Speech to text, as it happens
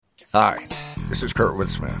Hi, this is Kurtwood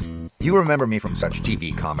Smith. You remember me from such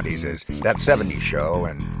TV comedies as That 70s Show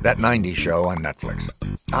and That 90s Show on Netflix.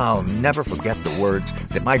 I'll never forget the words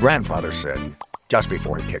that my grandfather said just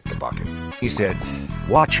before he kicked the bucket. He said,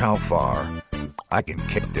 "Watch how far I can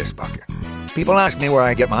kick this bucket." People ask me where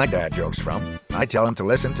I get my dad jokes from. I tell them to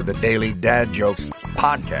listen to the Daily Dad Jokes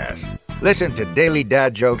podcast. Listen to Daily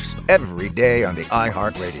Dad Jokes every day on the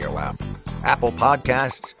iHeartRadio app, Apple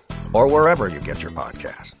Podcasts, or wherever you get your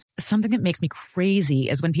podcasts. Something that makes me crazy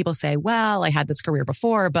is when people say, well, I had this career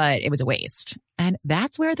before, but it was a waste. And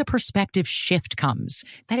that's where the perspective shift comes,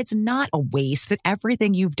 that it's not a waste, that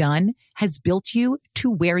everything you've done has built you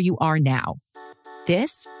to where you are now.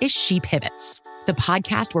 This is She Pivots, the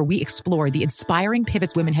podcast where we explore the inspiring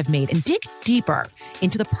pivots women have made and dig deeper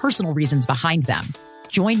into the personal reasons behind them.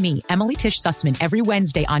 Join me, Emily Tish Sussman, every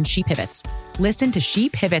Wednesday on She Pivots. Listen to She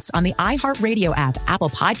Pivots on the iHeartRadio app,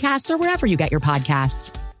 Apple Podcasts, or wherever you get your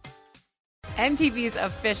podcasts. MTV's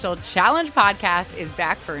official Challenge podcast is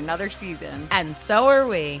back for another season. And so are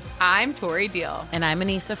we. I'm Tori Deal. And I'm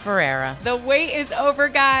Anissa Ferreira. The wait is over,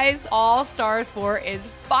 guys. All Stars 4 is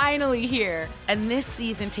finally here. And this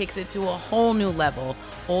season takes it to a whole new level.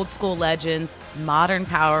 Old school legends, modern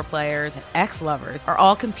power players, and ex-lovers are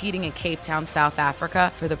all competing in Cape Town, South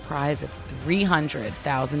Africa for the prize of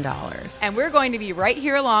 $300,000. And we're going to be right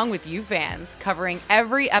here along with you fans, covering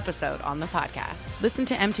every episode on the podcast. Listen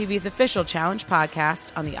to MTV's official Challenge podcast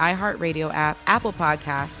on the iHeartRadio app, Apple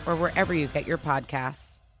Podcasts, or wherever you get your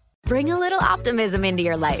podcasts. Bring a little optimism into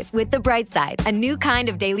your life with The Bright Side, a new kind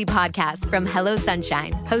of daily podcast from Hello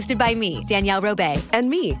Sunshine, hosted by me, Danielle Robay. And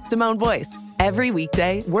me, Simone Boyce. Every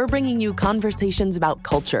weekday, we're bringing you conversations about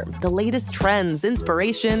culture, the latest trends,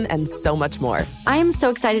 inspiration, and so much more. I am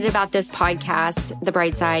so excited about this podcast, The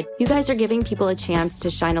Bright Side. You guys are giving people a chance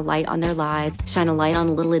to shine a light on their lives, shine a light on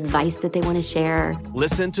a little advice that they want to share.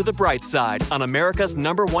 Listen to The Bright Side on America's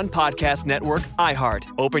 #1 podcast network, iHeart.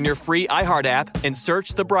 Open your free iHeart app and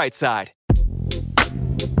search The Bright Side.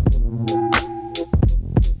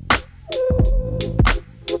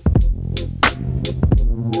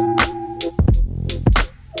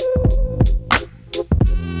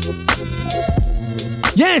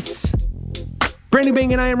 Yes! Brandon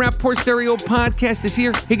Bang and I Am Rappaport Stereo podcast is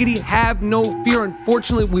here. Higgity, have no fear.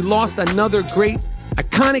 Unfortunately, we lost another great,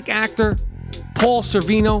 iconic actor, Paul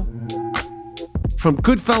Sorvino, from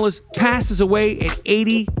Goodfellas, passes away at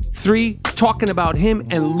 83. Talking about him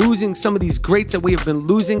and losing some of these greats that we have been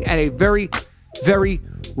losing at a very, very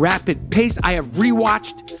rapid pace. I have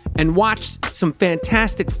rewatched and watched some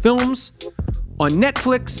fantastic films on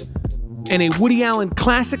Netflix and a Woody Allen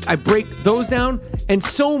classic. I break those down and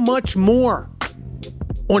so much more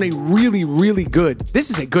on a really, really good, this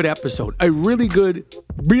is a good episode, a really good,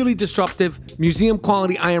 really disruptive, museum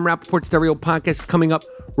quality I Am Rappaport Stereo podcast coming up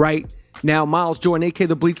right now. Miles Jordan, a.k.a.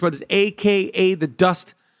 the Bleach Brothers, a.k.a. the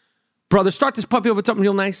Dust Brothers. Start this puppy off with something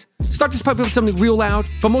real nice. Start this puppy off with something real loud.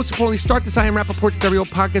 But most importantly, start this I Am Rappaport Stereo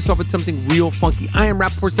podcast off with something real funky. I Am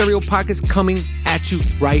Rappaport Stereo podcast coming at you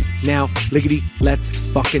right now. Liggity, let's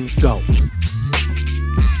fucking go.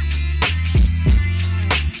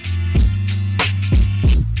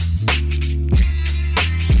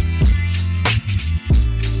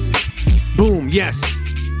 Boom, yes.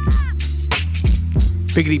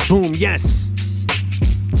 Biggity boom, yes.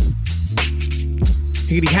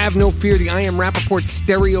 Higgity, have no fear. The I Am Rappaport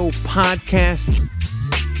Stereo podcast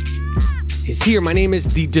is here. My name is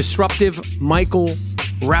the disruptive Michael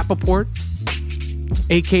Rappaport,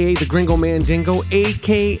 a.k.a. the Gringo Mandingo,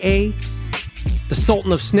 a.k.a. the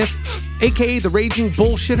Sultan of Sniff, a.k.a. the Raging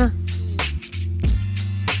Bullshitter,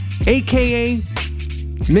 a.k.a.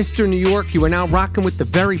 Mr. New York. You are now rocking with the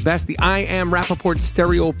very best, the I Am Rappaport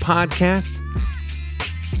Stereo podcast,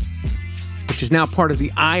 which is now part of the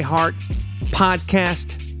iHeart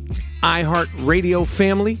podcast, iHeart Radio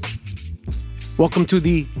family. Welcome to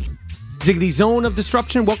the Ziggity Zone of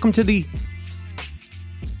Disruption. Welcome to the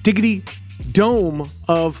Diggity Dome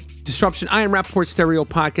of Disruption. I Am Rappaport Stereo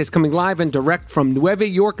podcast coming live and direct from Nueva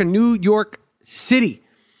York, New York City.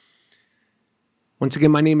 Once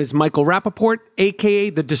again, my name is Michael Rappaport,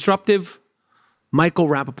 a.k.a. the disruptive Michael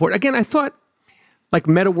Rappaport. Again, I thought like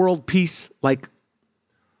Meta World Peace, like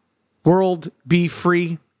World Be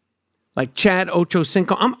Free, like Chad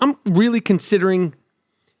Ochocinco. I'm really considering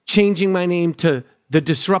changing my name to the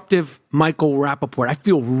disruptive Michael Rappaport. I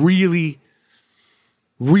feel really,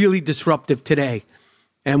 really disruptive today.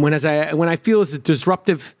 And when I feel as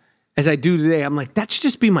disruptive as I do today, I'm like, that should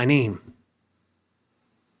just be my name.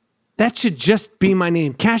 That should just be my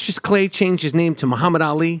name. Cassius Clay changed his name to Muhammad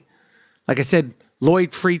Ali. Like I said,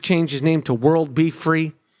 Lloyd Free changed his name to World Be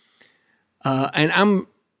Free. And I'm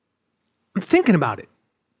I'm thinking about it.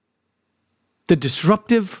 The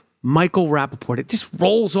disruptive Michael Rappaport. It just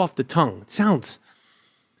rolls off the tongue. It sounds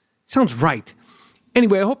right.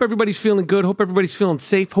 Anyway, I hope everybody's feeling good. Hope everybody's feeling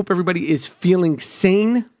safe. Hope everybody is feeling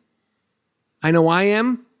sane. I know I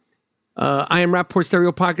am. I Am Rappaport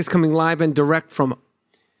Stereo Podcast coming live and direct from,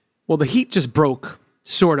 well, the heat just broke,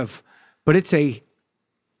 sort of. But it's a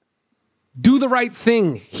do the right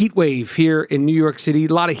thing heat wave here in New York City.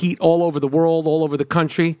 A lot of heat all over the world, all over the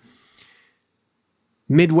country.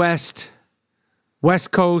 Midwest,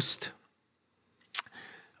 West Coast,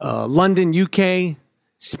 London, UK,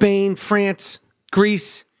 Spain, France,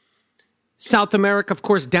 Greece, South America. Of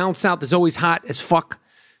course, down south is always hot as fuck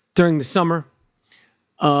during the summer.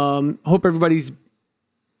 Hope everybody's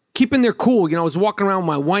keeping their cool. You know, I was walking around with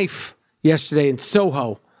my wife yesterday in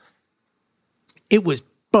Soho. It was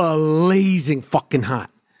blazing fucking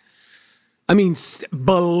hot. I mean,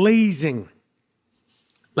 blazing.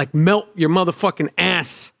 Like melt your motherfucking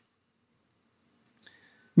ass.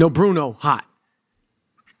 No Bruno hot.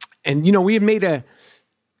 And, you know, we had made a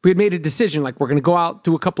decision, like we're going to go out,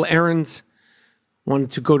 do a couple of errands.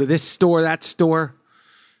 Wanted to go to this store, that store.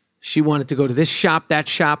 She wanted to go to this shop, that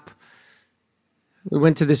shop. We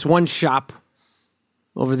went to this one shop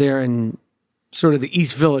over there in sort of the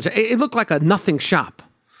East Village. It looked like a nothing shop.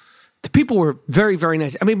 The people were very, very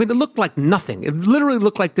nice. I mean, but it looked like nothing. It literally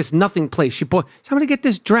looked like this nothing place. She bought, so I'm going to get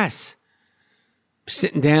this dress.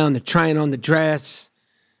 Sitting down, they're trying on the dress,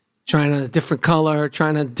 trying on a different color,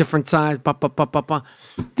 trying on a different size,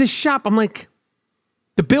 This shop, I'm like,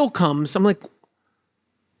 the bill comes, I'm like,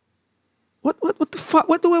 what the fuck?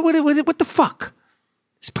 What the fuck?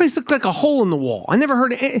 This place looked like a hole in the wall. I never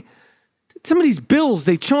heard of it. Some of these bills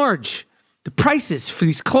they charge, the prices for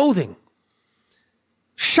these clothing.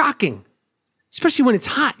 Shocking. Especially when it's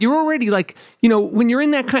hot. You're already like, you know, when you're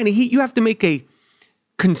in that kind of heat, you have to make a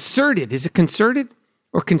concerted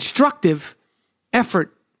or constructive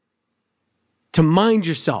effort to mind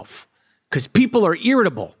yourself. Because people are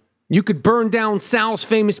irritable. You could burn down Sal's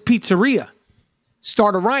famous pizzeria.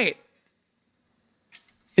 Start a riot.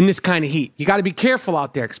 In this kind of heat. You got to be careful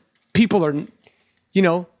out there because people are, you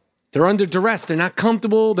know, they're under duress. They're not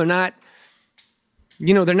comfortable. They're not,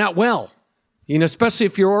 you know, they're not well. You know, especially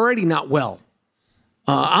if you're already not well.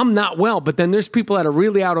 I'm not well, but then there's people that are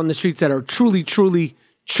really out on the streets that are truly, truly,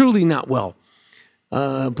 truly not well.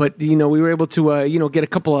 But, you know, we were able to, you know, get a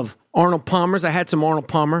couple of Arnold Palmers. I had some Arnold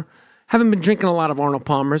Palmer. Haven't been drinking a lot of Arnold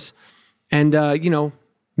Palmers. And, you know,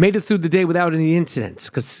 made it through the day without any incidents.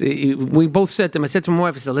 Because we both said to him, I said to my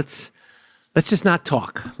wife, I said, let's just not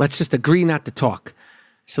talk. Let's just agree not to talk.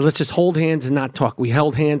 So let's just hold hands and not talk. We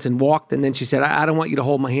held hands and walked. And then she said, I don't want you to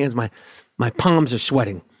hold my hands. My palms are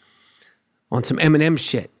sweating on some M&M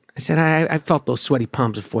shit. I said, I felt those sweaty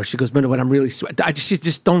palms before. She goes, but I'm really sweating. She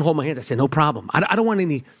just don't hold my hands. I said, no problem. I don't want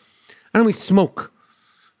any smoke.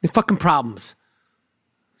 Any fucking problems.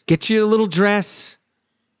 Get you a little dress.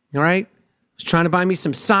 All right? Was trying to buy me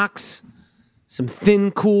some socks. Some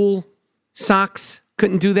thin, cool socks.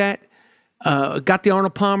 Couldn't do that. Got the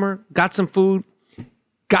Arnold Palmer. Got some food.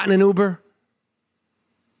 Got in an Uber.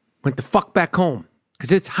 Went the fuck back home.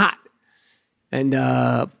 Because it's hot. And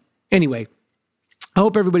anyway, I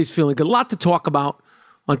hope everybody's feeling good. A lot to talk about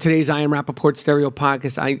on today's I Am Rappaport Stereo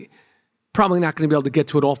Podcast. I probably not going to be able to get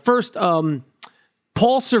to it all. First,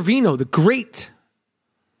 Paul Sorvino, the great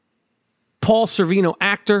Paul Sorvino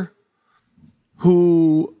actor,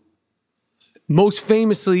 who most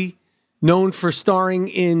famously known for starring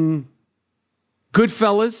in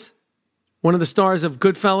Goodfellas, one of the stars of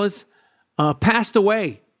Goodfellas, passed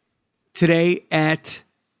away today at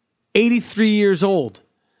 83 years old.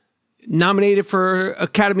 Nominated for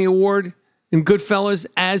Academy Award in Goodfellas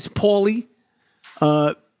as Paulie.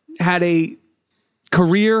 Had a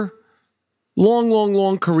career,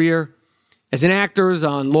 long career as an actor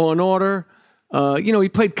on Law and Order. You know, he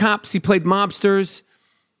played cops, he played mobsters.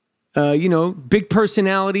 You know, big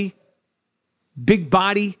personality, big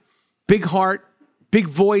body, big heart, big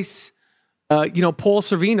voice. You know, Paul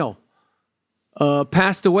Sorvino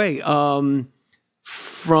passed away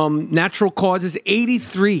from natural causes,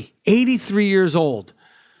 83 years old.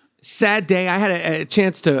 Sad day. I had a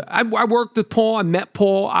chance to, I worked with Paul. I met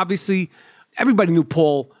Paul. Obviously, everybody knew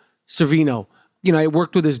Paul Sorvino. You know, I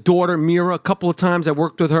worked with his daughter, Mira, a couple of times. I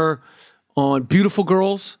worked with her on Beautiful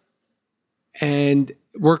Girls and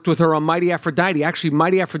worked with her on Mighty Aphrodite. Actually,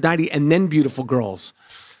 Mighty Aphrodite and then Beautiful Girls,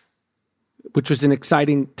 which was an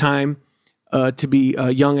exciting time to be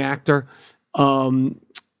a young actor.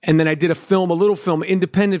 And then I did a little film,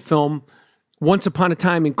 independent film, Once Upon a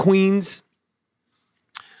Time in Queens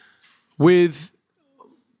with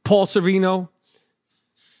Paul Sorvino.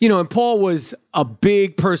 And Paul was a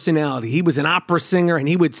big personality. He was an opera singer, and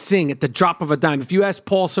he would sing at the drop of a dime. If you asked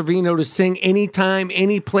Paul Sorvino to sing anytime,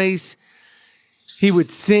 any place, he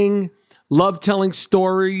would sing, loved telling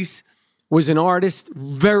stories, was an artist,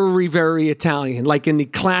 very, very Italian, like in the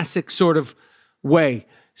classic sort of way.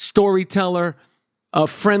 Storyteller, a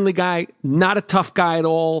friendly guy, not a tough guy at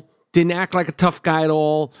all, didn't act like a tough guy at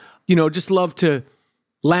all, just loved to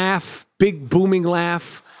laugh, big booming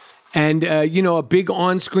laugh. And, a big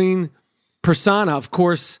on-screen persona. Of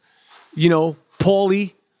course,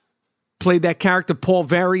 Paulie played that character, Paul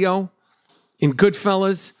Vario, in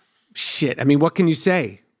Goodfellas. Shit, I mean, what can you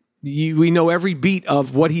say? We know every beat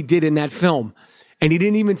of what he did in that film. And he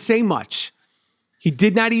didn't even say much. He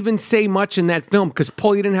did not even say much in that film because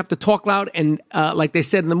Paulie didn't have to talk loud. And like they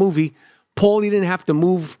said in the movie, Paulie didn't have to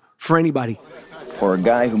move for anybody. For a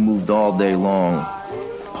guy who moved all day long,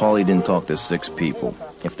 Paulie didn't talk to 6 people.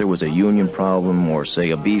 If there was a union problem or,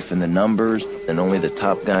 say, a beef in the numbers, then only the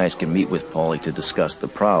top guys could meet with Paulie to discuss the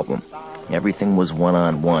problem. Everything was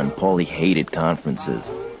one-on-one. Paulie hated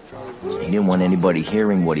conferences. He didn't want anybody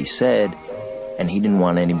hearing what he said, and he didn't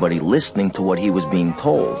want anybody listening to what he was being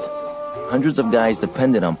told. Hundreds of guys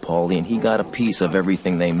depended on Paulie, and he got a piece of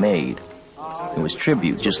everything they made. It was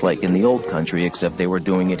tribute, just like in the old country, except they were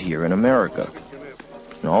doing it here in America.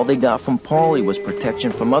 And all they got from Paulie was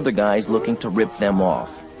protection from other guys looking to rip them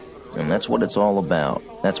off. And that's what it's all about.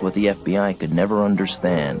 That's what the FBI could never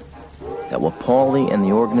understand. That what Paulie and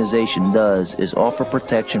the organization does is offer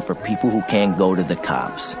protection for people who can't go to the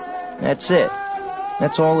cops. That's it.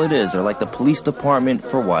 That's all it is. They're like the police department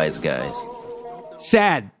for wise guys.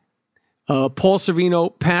 Sad. Paul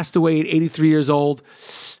Sorvino passed away at 83 years old.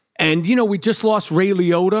 And, we just lost Ray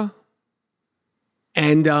Liotta.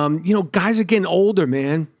 And, guys are getting older,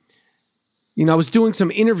 man. I was doing some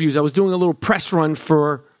interviews. I was doing a little press run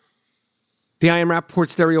for the I Am Rappaport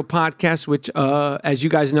Stereo podcast, which, as you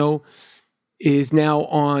guys know, is now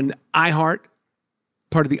on iHeart,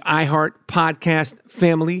 part of the iHeart podcast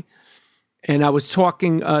family. And I was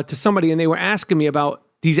talking to somebody, and they were asking me about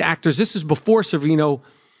these actors. This is before Sorvino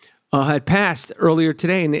had passed earlier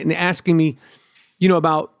today, and asking me,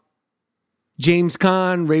 about James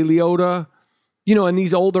Caan, Ray Liotta, and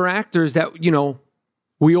these older actors that,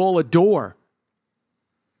 we all adore.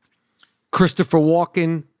 Christopher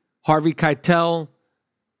Walken, Harvey Keitel,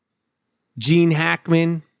 Gene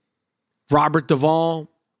Hackman, Robert Duvall,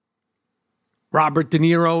 Robert De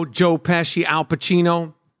Niro, Joe Pesci, Al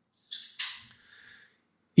Pacino,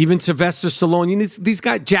 even Sylvester Stallone. These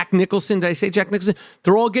guys, Jack Nicholson, did I say Jack Nicholson?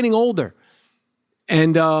 They're all getting older.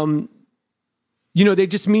 And, they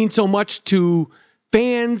just mean so much to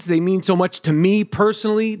fans. They mean so much to me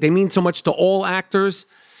personally. They mean so much to all actors.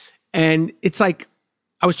 And it's like,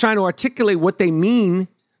 I was trying to articulate what they mean.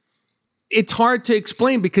 It's hard to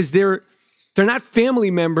explain because they're not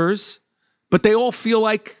family members, but they all feel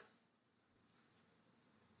like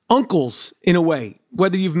uncles in a way,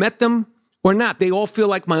 whether you've met them or not. They all feel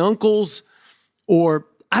like my uncles, or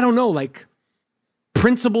I don't know, like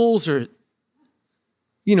principals or,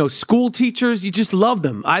 school teachers. You just love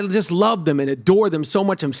them. I just love them and adore them so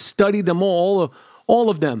much. I've studied them all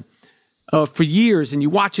of them for years, and you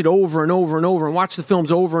watch it over and over and over and watch the films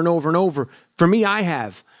over and over and over. For me, I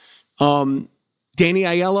have. Danny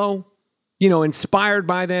Aiello, inspired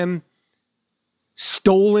by them,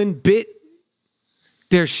 stolen, bit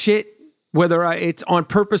their shit, whether it's on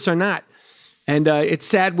purpose or not. And it's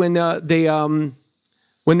sad when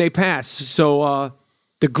they pass. So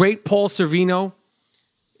the great Paul Sorvino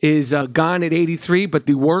is gone at 83, but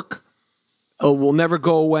the work will never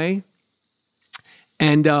go away.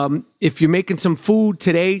 And if you're making some food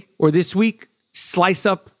today or this week, slice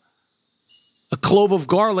up a clove of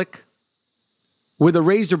garlic with a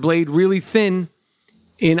razor blade really thin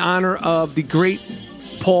in honor of the great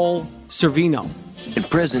Paul Sorvino. In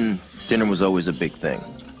prison, dinner was always a big thing.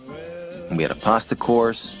 We had a pasta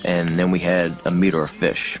course, and then we had a meat or a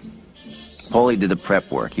fish. Paulie did the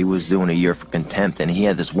prep work. He was doing a year for contempt, and he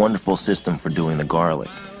had this wonderful system for doing the garlic.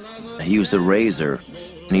 He used a razor,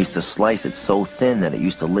 and he used to slice it so thin that it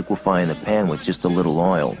used to liquefy in the pan with just a little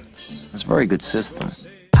oil. It's a very good system.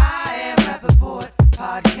 I Am Rappaport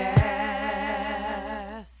Podcast.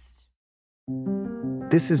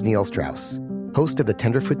 This is Neil Strauss, host of the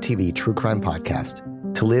Tenderfoot TV true crime podcast,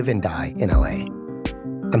 To Live and Die in L.A.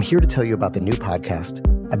 I'm here to tell you about the new podcast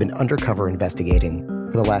I've been undercover investigating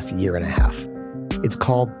for the last year and a half. It's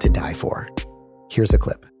called To Die For. Here's a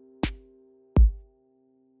clip.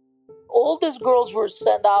 all these girls were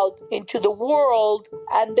sent out into the world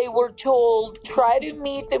and they were told, try to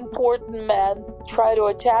meet important men, try to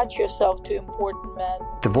attach yourself to important men.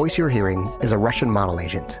 The voice you're hearing is a Russian model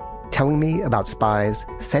agent telling me about spies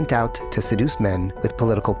sent out to seduce men with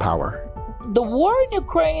political power. The war in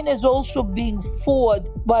Ukraine is also being fought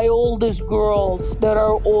by all these girls that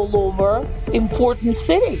are all over important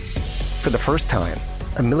cities. For the first time,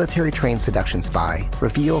 a military-trained seduction spy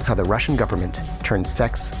reveals how the Russian government turned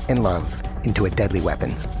sex and love into a deadly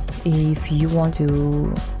weapon. If you want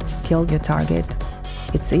to kill your target,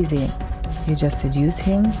 it's easy. You just seduce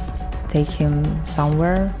him, take him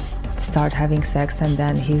somewhere, start having sex, and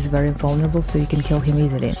then he's very vulnerable, so you can kill him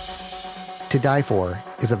easily. To Die For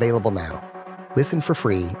is available now. Listen for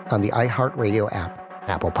free on the iHeartRadio app,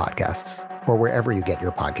 Apple Podcasts, or wherever you get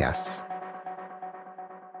your podcasts.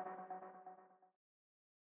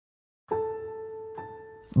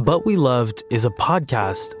 But We Loved is a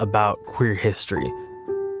podcast about queer history.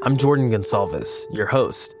 I'm Jordan Gonsalves, your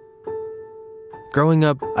host. Growing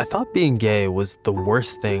up, I thought being gay was the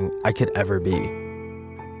worst thing I could ever be.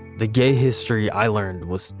 The gay history I learned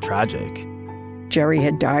was tragic. Jerry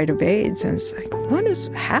had died of AIDS, and it's like, what is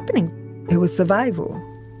happening? It was survival.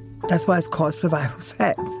 That's why it's called survival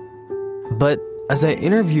sex. But as I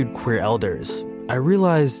interviewed queer elders, I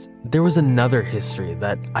realized there was another history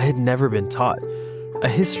that I had never been taught, a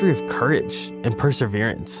history of courage and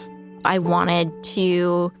perseverance. I wanted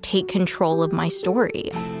to take control of my story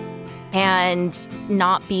and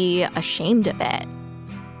not be ashamed of it.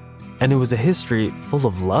 And it was a history full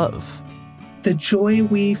of love. The joy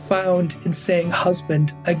we found in saying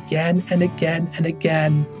husband again and again and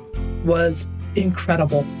again was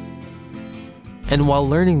incredible. And while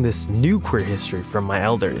learning this new queer history from my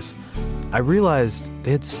elders, I realized they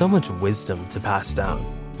had so much wisdom to pass down.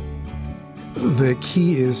 The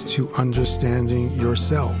key is to understanding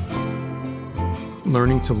yourself,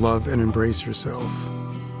 learning to love and embrace yourself.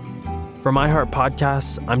 From iHeart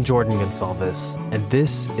Podcasts, I'm Jordan Gonsalves, and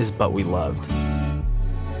this is But We Loved.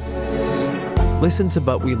 Listen to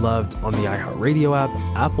But We Loved on the iHeartRadio app,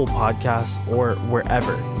 Apple Podcasts, or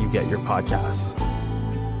wherever you get your podcasts.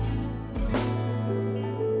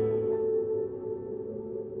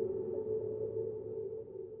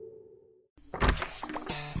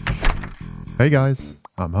 Hey guys,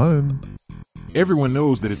 I'm home. Everyone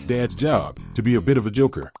knows that it's Dad's job to be a bit of a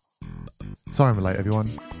joker. Sorry I'm late,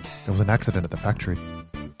 everyone. There was an accident at the factory.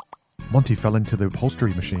 Monty fell into the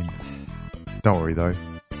upholstery machine. Don't worry though,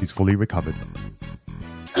 he's fully recovered.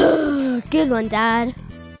 Good one, Dad.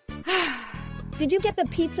 Did you get the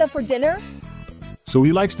pizza for dinner? So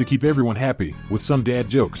he likes to keep everyone happy with some dad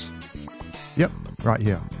jokes. Yep, right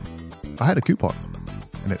here. I had a coupon,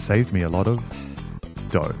 and it saved me a lot of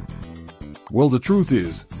dough. Well, the truth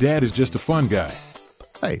is, Dad is just a fun guy.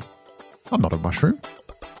 Hey, I'm not a mushroom.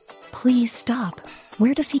 Please stop.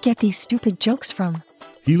 Where does he get these stupid jokes from?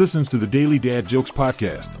 He listens to the Daily Dad Jokes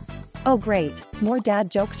podcast. Oh, great. More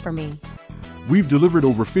dad jokes for me. We've delivered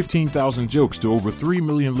over 15,000 jokes to over 3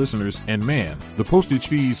 million listeners, and man, the postage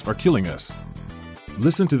fees are killing us.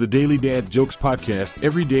 Listen to the Daily Dad Jokes podcast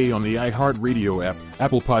every day on the iHeartRadio app,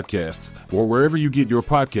 Apple Podcasts, or wherever you get your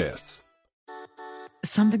podcasts.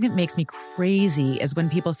 Something that makes me crazy is when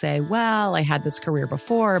people say, well, I had this career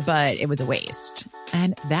before, but it was a waste.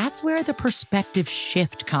 And that's where the perspective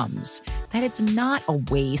shift comes, that it's not a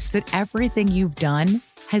waste, that everything you've done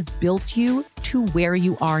has built you to where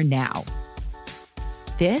you are now.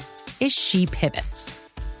 This is She Pivots,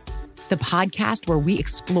 the podcast where we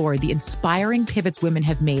explore the inspiring pivots women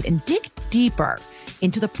have made and dig deeper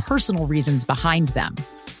into the personal reasons behind them.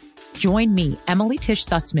 Join me, Emily Tish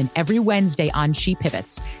Sussman, every Wednesday on She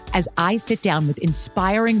Pivots as I sit down with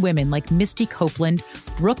inspiring women like Misty Copeland,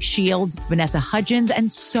 Brooke Shields, Vanessa Hudgens, and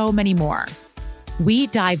so many more. We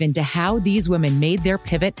dive into how these women made their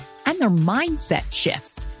pivot and their mindset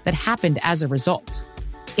shifts that happened as a result.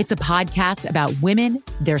 It's a podcast about women,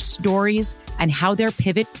 their stories, and how their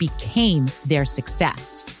pivot became their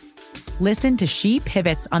success. Listen to She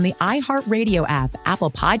Pivots on the iHeartRadio app, Apple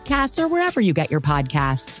Podcasts, or wherever you get your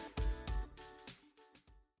podcasts.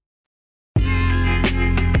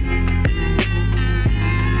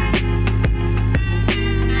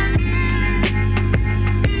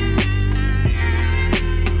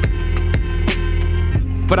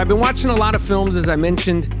 But I've been watching a lot of films, as I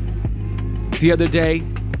mentioned the other day.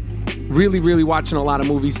 Really watching a lot of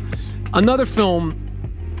movies. Another film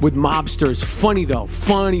with mobsters. Funny though.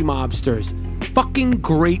 Funny mobsters. Fucking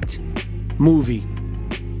great movie.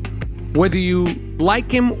 Whether you like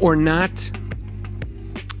him or not,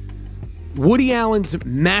 Woody Allen's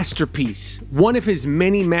masterpiece. One of his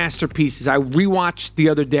many masterpieces I rewatched the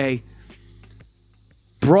other day.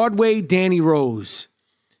 Broadway Danny Rose,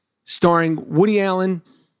 starring Woody Allen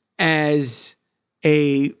as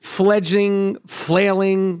a fledgling,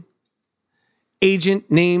 flailing agent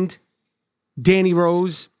named Danny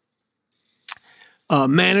Rose,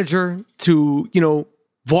 manager to,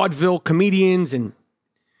 vaudeville comedians and,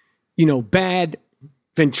 bad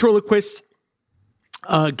ventriloquists,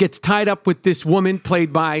 gets tied up with this woman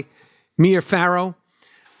played by Mia Farrow,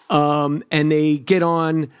 and they get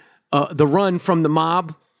on the run from the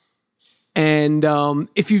mob. And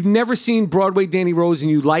if you've never seen Broadway Danny Rose and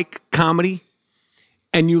you like comedy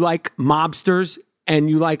and you like mobsters and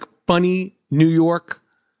you like funny New York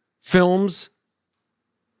films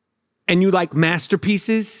and you like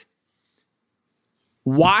masterpieces,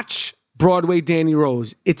 watch Broadway Danny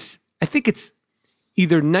Rose. I think it's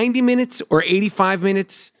either 90 minutes or 85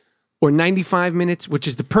 minutes or 95 minutes, which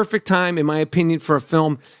is the perfect time, in my opinion, for a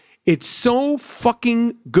film. It's so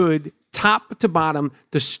fucking good, top to bottom.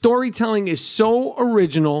 The storytelling is so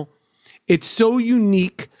original. It's so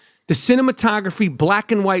unique. The cinematography,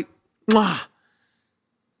 black and white,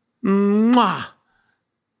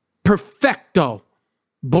 perfecto.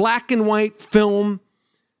 Black and white film,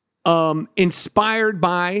 inspired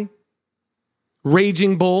by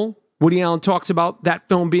Raging Bull. Woody Allen talks about that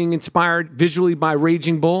film being inspired visually by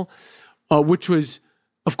Raging Bull, which was,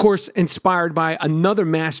 of course, inspired by another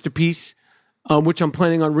masterpiece, which I'm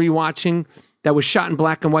planning on rewatching, that was shot in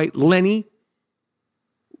black and white, Lenny,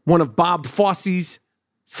 one of Bob Fosse's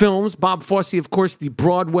films. Bob Fosse, of course, the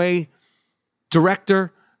Broadway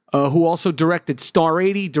director, who also directed Star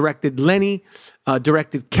 80, directed Lenny,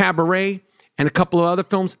 directed Cabaret, and a couple of other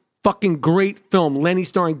films. Fucking great film. Lenny,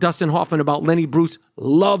 starring Dustin Hoffman, about Lenny Bruce.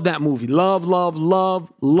 Love that movie. Love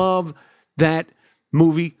that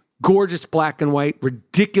movie. Gorgeous black and white.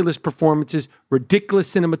 Ridiculous performances.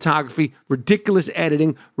 Ridiculous cinematography. Ridiculous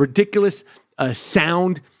editing. Ridiculous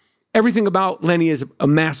sound. Everything about Lenny is a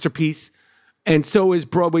masterpiece. And so is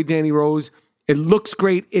Broadway Danny Rose. It looks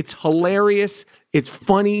great. It's hilarious. It's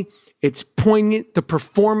funny. It's poignant. The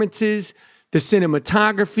performances, the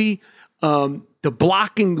cinematography, the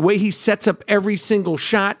blocking, the way he sets up every single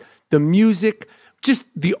shot, the music, just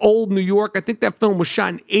the old New York. I think that film was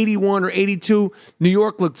shot in 81 or 82. New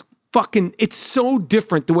York looks fucking, it's so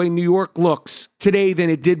different the way New York looks today than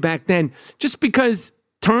it did back then. Just because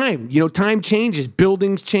time changes,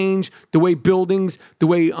 buildings change, the way storefronts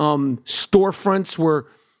were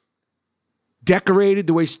decorated,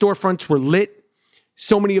 the way storefronts were lit.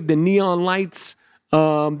 So many of the neon lights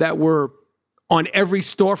that were on every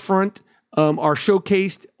storefront are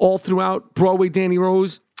showcased all throughout Broadway Danny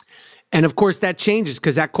Rose. And of course that changes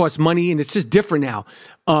because that costs money and it's just different now.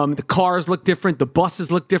 The cars look different. The buses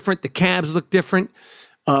look different. The cabs look different.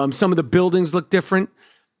 Some of the buildings look different.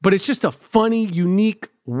 But it's just a funny, unique,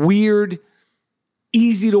 weird,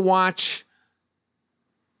 easy to watch.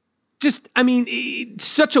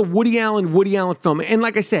 Such a Woody Allen film. And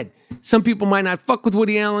like I said, some people might not fuck with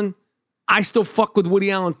Woody Allen. I still fuck with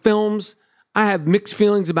Woody Allen films. I have mixed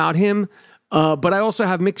feelings about him, but I also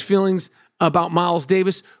have mixed feelings about Miles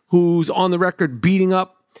Davis, who's on the record beating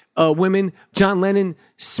up women. John Lennon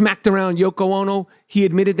smacked around Yoko Ono. He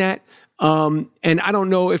admitted that. And I don't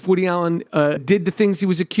know if Woody Allen did the things he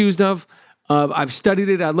was accused of. I've studied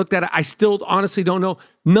it. I looked at it. I still honestly don't know.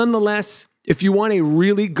 Nonetheless, if you want a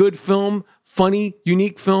really good film, funny,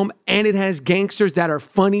 unique film, and it has gangsters that are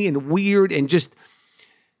funny and weird and just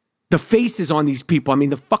the faces on these people,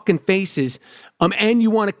 the fucking faces, and you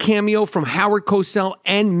want a cameo from Howard Cosell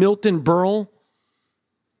and Milton Berle,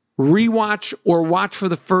 rewatch or watch for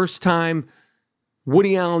the first time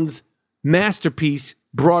Woody Allen's masterpiece,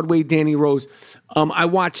 Broadway Danny Rose. I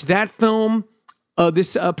watched that film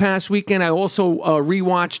this past weekend. I also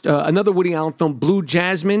rewatched another Woody Allen film, Blue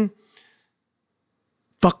Jasmine.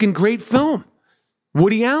 Fucking great film.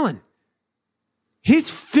 Woody Allen.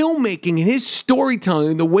 His filmmaking and his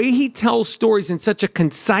storytelling, the way he tells stories in such a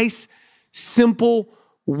concise, simple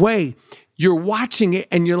way. You're watching it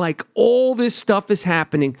and you're like, all this stuff is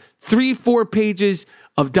happening. 3-4 pages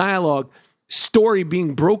of dialogue, story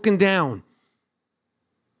being broken down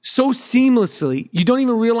so seamlessly, you don't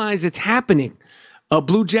even realize it's happening.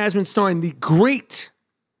 Blue Jasmine, starring the great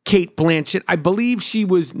Cate Blanchett. I believe she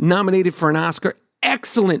was nominated for an Oscar.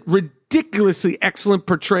 Excellent, ridiculously excellent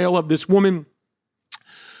portrayal of this woman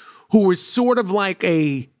who was sort of like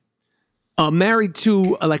married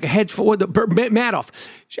to like a hedge fund, Madoff.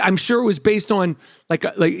 I'm sure it was based on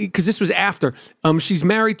because this was after. She's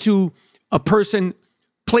married to a person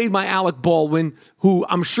played by Alec Baldwin, who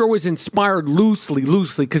I'm sure was inspired loosely,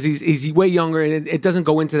 because he's way younger and it doesn't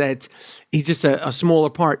go into that. He's just a smaller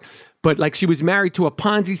part. But like she was married to a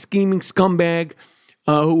Ponzi scheming scumbag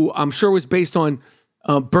who I'm sure was based on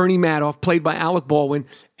Bernie Madoff, played by Alec Baldwin,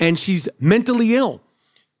 and she's mentally ill.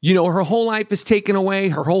 You know, her whole life is taken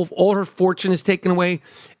away. All her fortune is taken away,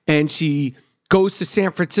 and she goes to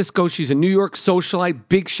San Francisco. She's a New York socialite,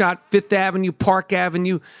 big shot, Fifth Avenue, Park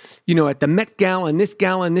Avenue, you know, at the Met Gala and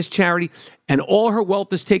this charity. And all her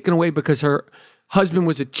wealth is taken away because her husband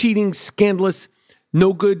was a cheating, scandalous,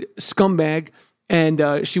 no good scumbag.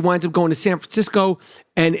 And she winds up going to San Francisco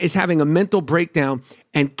and is having a mental breakdown.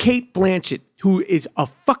 And Cate Blanchett, who is a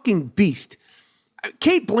fucking beast.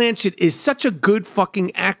 Cate Blanchett is such a good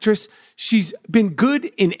fucking actress. She's been good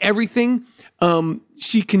in everything.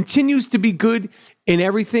 She continues to be good in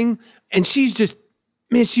everything. And she's just,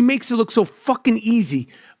 man, she makes it look so fucking easy.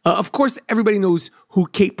 Of course, everybody knows who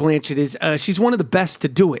Cate Blanchett is. She's one of the best to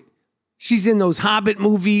do it. She's in those Hobbit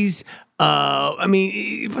movies. I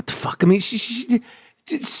mean, what the fuck? I mean, she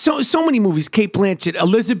so many movies. Cate Blanchett,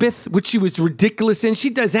 Elizabeth, which she was ridiculous in. She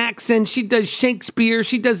does accents. She does Shakespeare.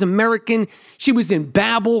 She does American. She was in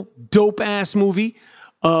Babel, dope ass movie,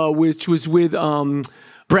 which was with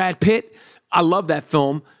Brad Pitt. I love that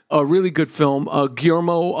film. A really good film.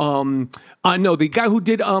 Guillermo, the guy who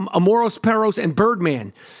did Amoros Perros and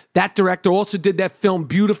Birdman. That director also did that film.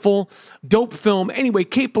 Beautiful, dope film. Anyway,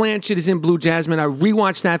 Cate Blanchett is in Blue Jasmine. I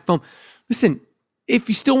rewatched that film. Listen, if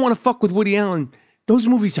you still want to fuck with Woody Allen, those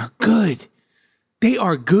movies are good. They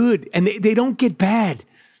are good, and they don't get bad.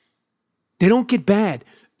 They don't get bad.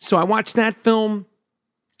 So I watched that film.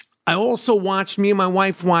 I also me and my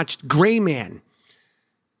wife watched Gray Man.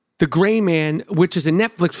 The Gray Man, which is a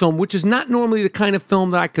Netflix film, which is not normally the kind of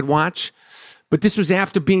film that I could watch, but this was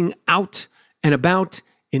after being out and about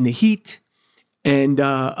in the heat. And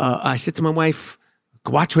I said to my wife,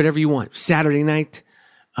 watch whatever you want. Saturday night,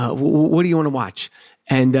 what do you want to watch?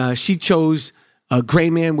 And she chose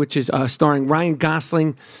Gray Man, which is starring Ryan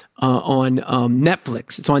Gosling on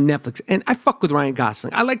Netflix. It's on Netflix. And I fuck with Ryan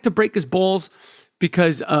Gosling. I like to break his balls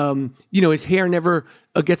because, his hair never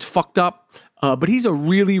gets fucked up. But he's a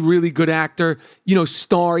really, really good actor. You know,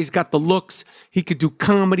 star. He's got the looks. He could do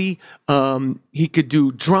comedy. He could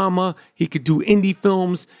do drama. He could do indie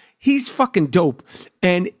films. He's fucking dope.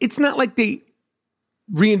 And it's not like they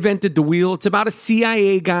reinvented the wheel. It's about a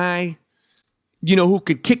CIA guy, you know, who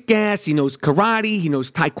could kick ass. He knows karate. He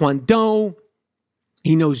knows taekwondo.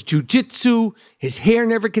 He knows jujitsu. His hair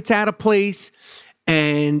never gets out of place.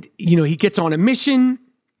 And, you know, he gets on a mission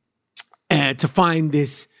to find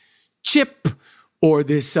this chip or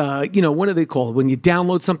this, what do they call it? When you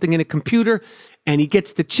download something in a computer and he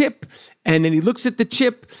gets the chip and then he looks at the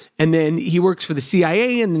chip and then he works for the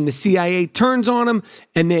CIA and then the CIA turns on him.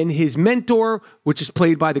 And then his mentor, which is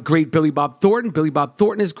played by the great Billy Bob Thornton. Billy Bob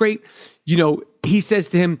Thornton is great. You know, he says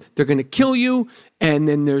to him, they're going to kill you. And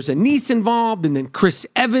then there's a niece involved. And then Chris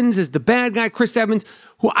Evans is the bad guy. Chris Evans,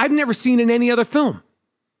 who I've never seen in any other film.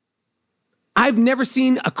 I've never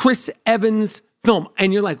seen a Chris Evans film.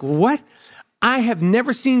 And you're like, what? I have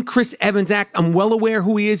never seen Chris Evans act. I'm well aware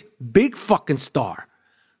who he is. Big fucking star,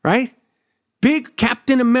 right? Big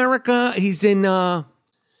Captain America. He's in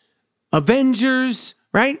Avengers,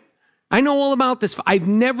 right? I know all about this. I've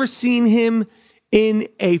never seen him in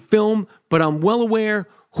a film, but I'm well aware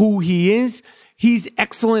who he is. He's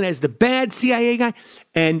excellent as the bad CIA guy.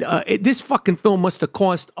 And this fucking film must have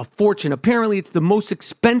cost a fortune. Apparently, it's the most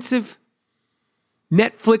expensive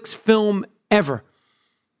Netflix film ever.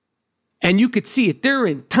 And you could see it. They're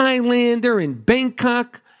in Thailand. They're in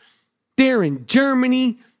Bangkok. They're in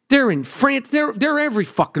Germany. They're in France. They're every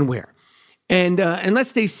fucking where. And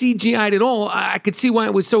unless they CGI'd it all, I could see why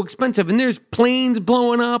it was so expensive. And there's planes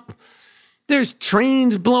blowing up. There's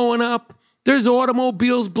trains blowing up. There's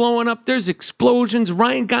automobiles blowing up. There's explosions.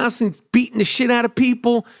 Ryan Gosling's beating the shit out of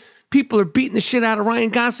people. People are beating the shit out of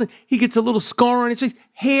Ryan Gosling. He gets a little scar on his face.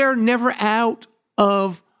 Hair never out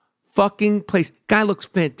of fucking place. Guy looks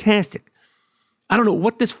fantastic. I don't know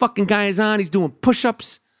what this fucking guy is on. He's doing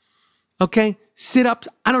push-ups, okay? Sit-ups.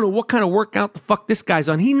 I don't know what kind of workout the fuck this guy's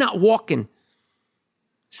on. He's not walking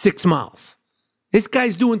 6 miles. This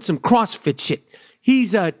guy's doing some CrossFit shit.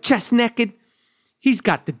 He's chest naked. He's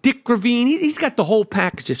got the Dick Ravine. He's got the whole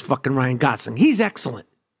package, this fucking Ryan Gosling. He's excellent.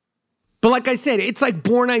 But like I said, it's like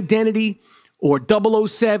Bourne Identity or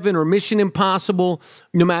 007 or Mission Impossible.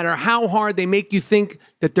 No matter how hard they make you think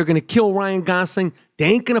that they're going to kill Ryan Gosling, they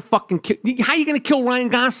ain't going to fucking kill. How are you going to kill Ryan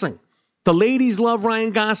Gosling? The ladies love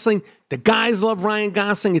Ryan Gosling. The guys love Ryan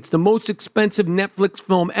Gosling. It's the most expensive Netflix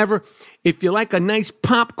film ever. If you like a nice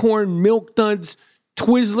popcorn, Milk Duds,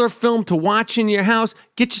 Twizzler film to watch in your house,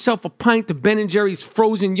 get yourself a pint of Ben & Jerry's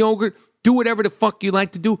frozen yogurt. Do whatever the fuck you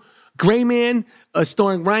like to do. Gray Man,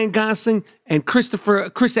 starring Ryan Gosling and Chris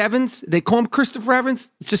Evans. They call him Christopher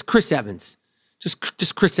Evans. It's just Chris Evans.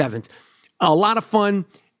 Just Chris Evans. A lot of fun.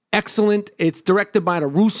 Excellent. It's directed by the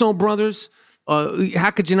Russo brothers. How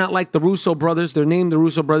could you not like the Russo brothers? They're named the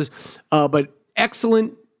Russo brothers. But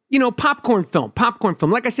excellent, popcorn film.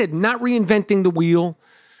 Like I said, not reinventing the wheel.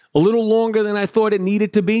 A little longer than I thought it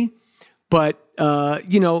needed to be. But,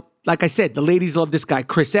 like I said, the ladies love this guy,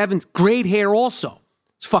 Chris Evans. Great hair also.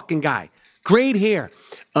 This fucking guy. Great hair.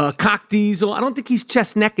 Cock Diesel. I don't think he's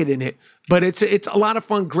chest naked in it, but it's a lot of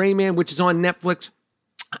fun. Gray Man, which is on Netflix.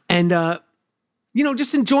 And,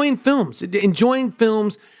 just enjoying films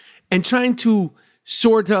and trying to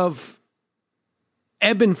sort of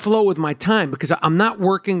ebb and flow with my time because I'm not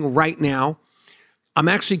working right now. I'm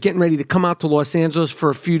actually getting ready to come out to Los Angeles for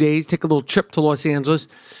a few days, take a little trip to Los Angeles.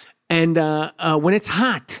 And when it's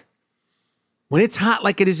hot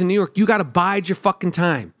like it is in New York, you got to bide your fucking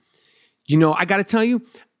time. I got to tell you,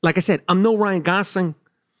 like I said, I'm no Ryan Gosling,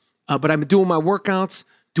 but I've been doing my workouts,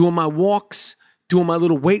 doing my walks, doing my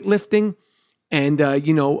little weightlifting, and,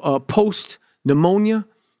 post-pneumonia,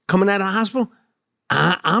 coming out of the hospital,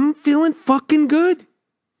 I'm feeling fucking good.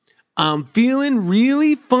 I'm feeling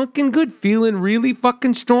really fucking good, feeling really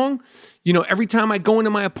fucking strong. Every time I go into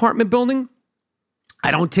my apartment building, I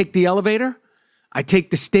don't take the elevator. I take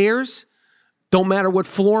the stairs. Don't matter what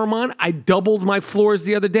floor I'm on. I doubled my floors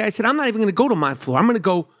the other day. I said, I'm not even going to go to my floor. I'm going to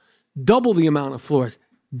go double the amount of floors.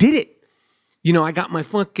 Did it. I got my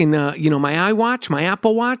fucking, my iWatch, my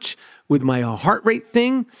Apple Watch with my heart rate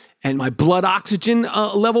thing and my blood oxygen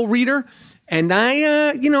level reader. And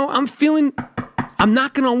I'm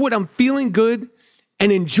knocking on wood. I'm feeling good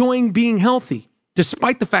and enjoying being healthy,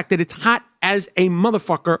 despite the fact that it's hot as a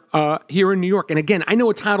motherfucker here in New York. And again, I know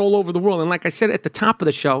it's hot all over the world. And like I said at the top of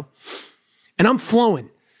the show, and I'm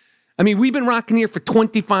flowing. I mean, we've been rocking here for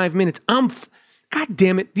 25 minutes. God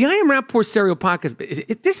damn it. The I Am Rappaport Stereo Podcast,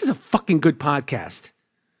 this is a fucking good podcast.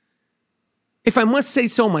 If I must say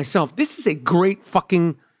so myself, this is this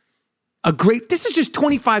is just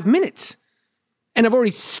 25 minutes. And I've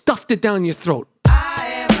already stuffed it down your throat.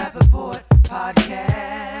 I Am Rappaport Podcast.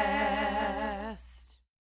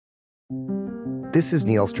 This is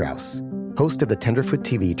Neil Strauss, host of the Tenderfoot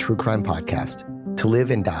TV True Crime Podcast, To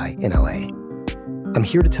Live and Die in LA. I'm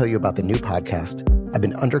here to tell you about the new podcast I've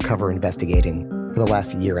been undercover investigating for the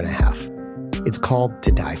last year and a half. It's called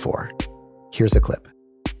To Die For. Here's a clip.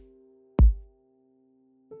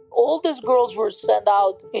 All these girls were sent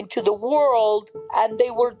out into the world and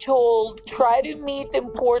they were told, try to meet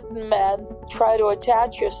important men, try to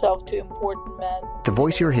attach yourself to important men. The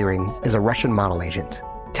voice you're hearing is a Russian model agent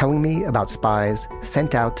telling me about spies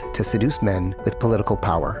sent out to seduce men with political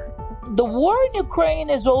power. The war in Ukraine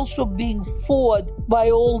is also being fought by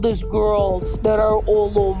all these girls that are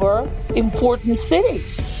all over important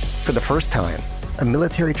cities. For the first time, a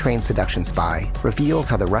military-trained seduction spy reveals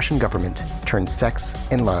how the Russian government turned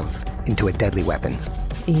sex and love into a deadly weapon.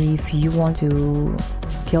 If you want to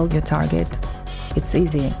kill your target, it's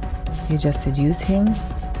easy. You just seduce him,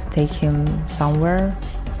 take him somewhere,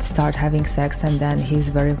 start having sex, and then he's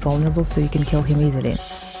very vulnerable, so you can kill him easily.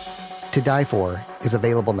 To Die For is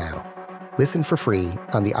available now. Listen for free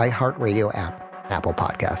on the iHeartRadio app, Apple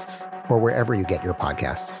Podcasts, or wherever you get your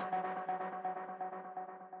podcasts.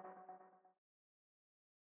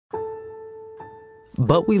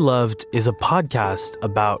 But We Loved is a podcast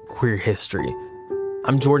about queer history.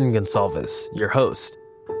 I'm Jordan Gonsalves, your host.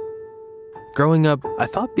 Growing up, I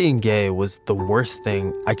thought being gay was the worst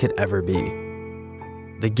thing I could ever be.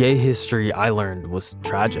 The gay history I learned was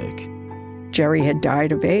tragic. Jerry had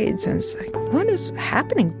died of AIDS, and it's like, what is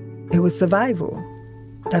happening? It was survival.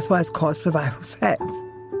 That's why it's called survival sex.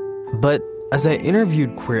 But as I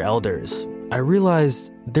interviewed queer elders, I realized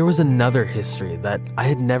there was another history that I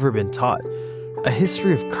had never been taught, a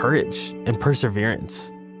history of courage and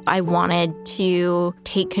perseverance. I wanted to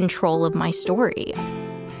take control of my story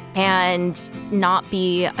and not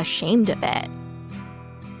be ashamed of it.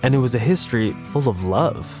 And it was a history full of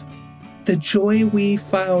love. The joy we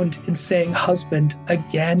found in saying husband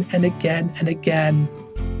again and again and again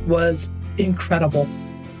was incredible.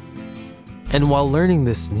 And while learning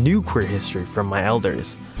this new queer history from my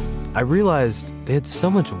elders, I realized they had so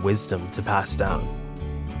much wisdom to pass down.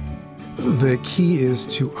 The key is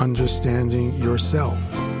to understanding yourself,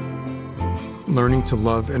 learning to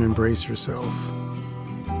love and embrace yourself.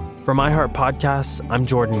 From iHeart Podcasts, I'm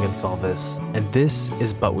Jordan Gonsalves, and this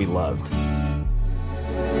is But We Loved.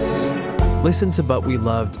 Listen to But We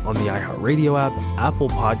Loved on the iHeartRadio app, Apple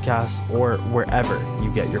Podcasts, or wherever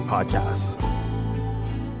you get your podcasts.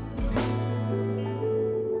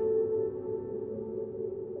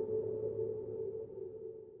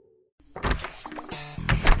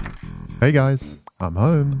 Hey guys, I'm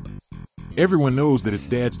home. Everyone knows that it's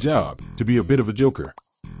Dad's job to be a bit of a joker.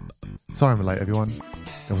 Sorry I'm late, everyone.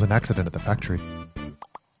 There was an accident at the factory.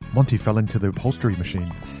 Monty fell into the upholstery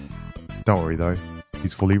machine. Don't worry though,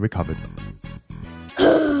 he's fully recovered.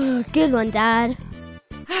 Good one, Dad.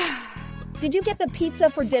 Did you get the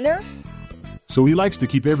pizza for dinner? So he likes to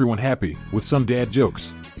keep everyone happy with some dad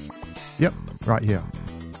jokes. Yep, right here.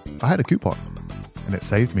 I had a coupon, and it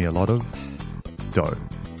saved me a lot of dough.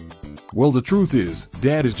 Well, the truth is,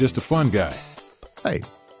 Dad is just a fun guy. Hey,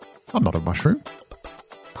 I'm not a mushroom.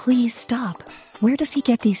 Please stop. Where does he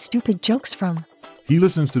get these stupid jokes from? He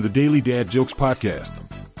listens to the Daily Dad Jokes podcast.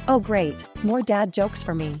 Oh, great. More dad jokes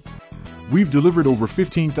for me. We've delivered over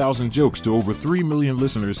 15,000 jokes to over 3 million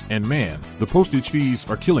listeners, and man, the postage fees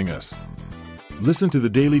are killing us. Listen to the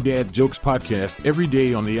Daily Dad Jokes podcast every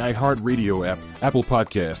day on the iHeartRadio app, Apple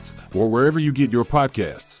Podcasts, or wherever you get your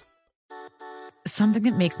podcasts. Something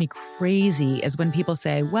that makes me crazy is when people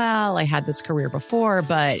say, well, I had this career before,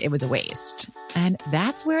 but it was a waste. And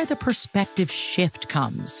that's where the perspective shift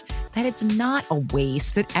comes, that it's not a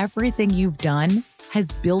waste, that everything you've done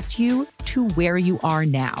has built you to where you are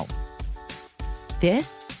now.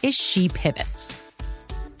 This is She Pivots,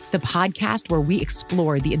 the podcast where we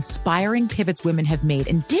explore the inspiring pivots women have made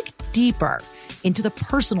and dig deeper into the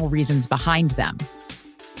personal reasons behind them.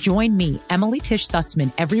 Join me, Emily Tish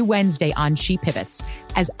Sussman, every Wednesday on She Pivots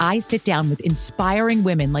as I sit down with inspiring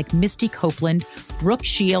women like Misty Copeland, Brooke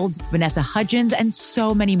Shields, Vanessa Hudgens, and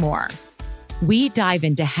so many more. We dive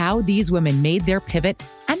into how these women made their pivot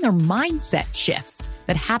and their mindset shifts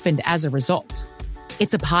that happened as a result.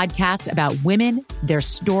 It's a podcast about women, their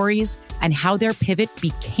stories, and how their pivot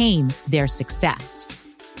became their success.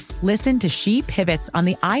 Listen to She Pivots on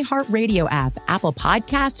the iHeartRadio app, Apple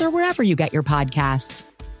Podcasts, or wherever you get your podcasts.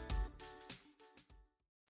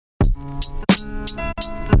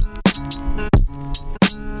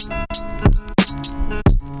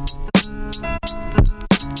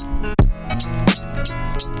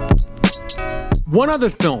 One other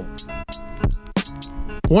film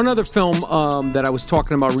that I was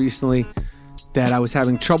talking about recently that I was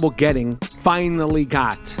having trouble getting, finally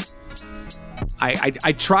got.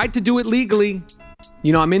 I tried to do it legally.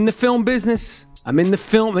 You know, I'm in the film business. I'm in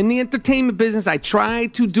the entertainment business. I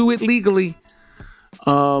tried to do it legally.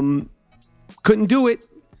 Couldn't do it.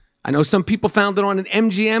 I know some people found it on an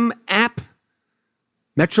MGM app.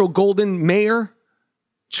 Metro Golden Mayer.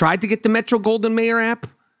 Tried to get the Metro Golden Mayer app.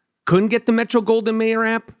 Couldn't get the Metro Golden Mayer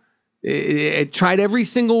app. It tried every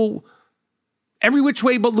which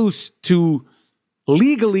way but loose to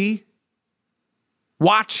legally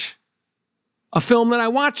watch a film that I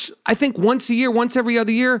watch, I think once a year, once every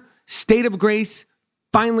other year. State of Grace.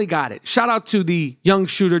 Finally got it. Shout out to the young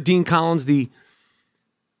shooter, Dean Collins, the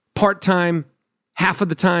part-time, half of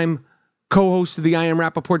the time co-host of the I Am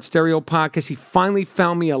Rappaport Stereo podcast. He finally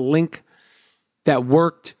found me a link that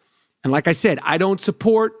worked. And like I said, I don't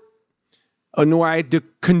support nor I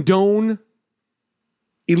condone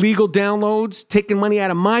illegal downloads, taking money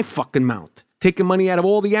out of my fucking mouth, taking money out of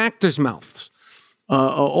all the actors' mouths,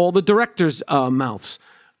 all the directors' mouths.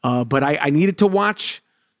 But I needed to watch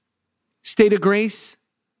State of Grace.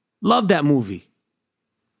 Love that movie.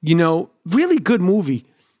 You know, really good movie.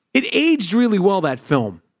 It aged really well, that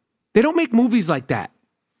film. They don't make movies like that.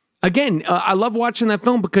 Again, I love watching that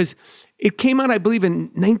film because it came out, I believe,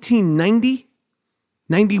 in 1990,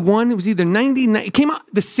 91. It was either 90. It came out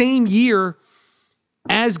the same year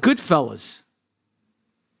as Goodfellas,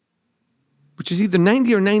 which is either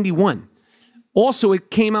 90 or 91. Also,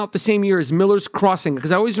 it came out the same year as Miller's Crossing,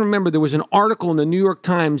 because I always remember there was an article in the New York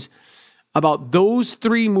Times about those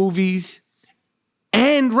three movies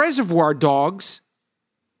and Reservoir Dogs.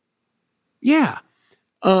 Yeah,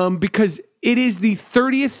 because it is the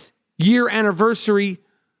 30th year anniversary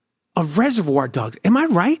of Reservoir Dogs. Am I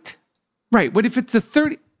right? Right. But if it's the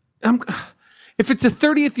 30th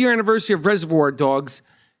year anniversary of Reservoir Dogs,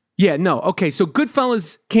 yeah, no. Okay, so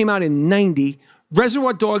Goodfellas came out in 90.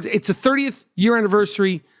 Reservoir Dogs, it's the 30th year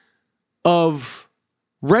anniversary of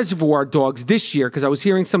Reservoir Dogs this year, because I was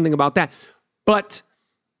hearing something about that. But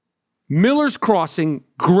Miller's Crossing,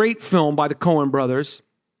 great film by the Coen brothers.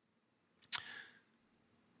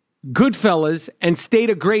 Goodfellas and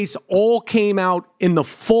State of Grace all came out in the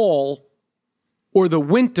fall or the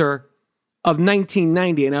winter of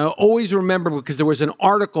 1990. And I always remember because there was an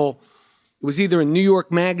article, it was either in New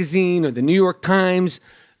York Magazine or the New York Times,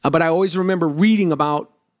 but I always remember reading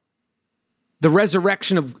about the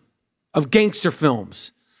resurrection of gangster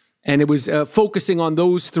films. And it was focusing on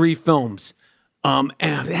those three films. And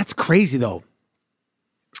that's crazy, though.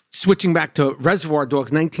 Switching back to Reservoir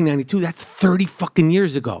Dogs, 1992, that's 30 fucking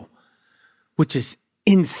years ago. which is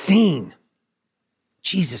insane.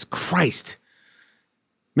 Jesus Christ.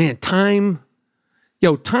 Man, time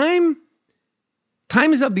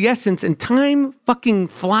is of the essence, and time fucking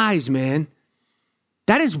flies, man.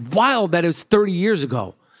 That is wild that it was 30 years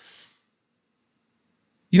ago.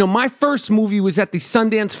 You know, my first movie was at the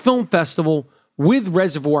Sundance Film Festival with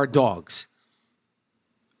Reservoir Dogs.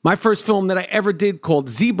 My first film that I ever did called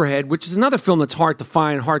Zebrahead, which is another film that's hard to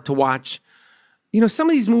find, hard to watch. You know, some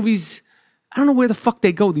of these movies, I don't know where the fuck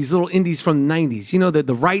they go, these little indies from the 90s. You know, the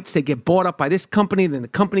rights, they get bought up by this company, then the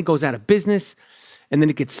company goes out of business, and then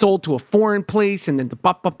it gets sold to a foreign place, and then the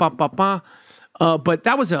ba-ba-ba-ba-ba. But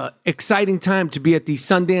that was an exciting time to be at the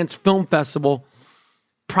Sundance Film Festival,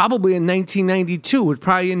 probably in 1992,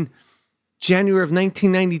 probably in January of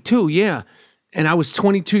 1992, yeah. And I was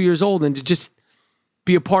 22 years old, and to just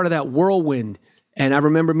be a part of that whirlwind. And I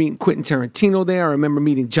remember meeting Quentin Tarantino there. I remember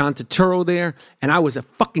meeting John Turturro there. And I was a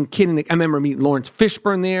fucking kid. I remember meeting Lawrence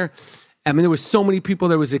Fishburne there. I mean, there was so many people.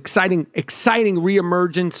 There was exciting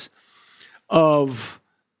reemergence of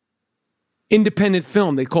independent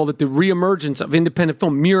film. They called it the reemergence of independent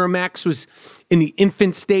film. Miramax was in the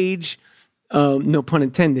infant stage. No pun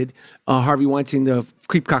intended. Harvey Weinstein, the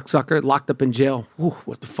creep cocksucker, locked up in jail. Whew,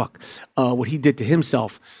 what the fuck? What he did to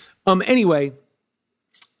himself. Anyway,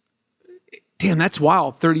 damn, that's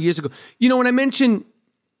wild. 30 years ago. You know, when I mentioned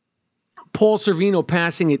Paul Sorvino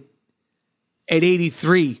passing at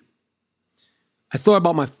 83, I thought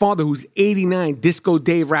about my father, who's 89, Disco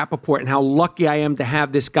Dave Rappaport, and how lucky I am to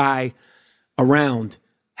have this guy around.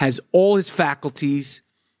 Has all his faculties,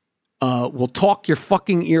 will talk your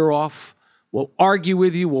fucking ear off, will argue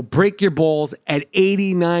with you, will break your balls at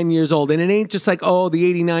 89 years old. And it ain't just like, oh, the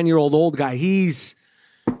 89-year-old old guy. He's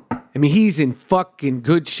in fucking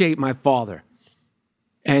good shape, my father.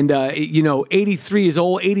 And, 83 is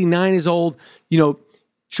old, 89 is old. You know,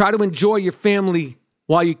 try to enjoy your family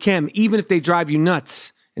while you can, even if they drive you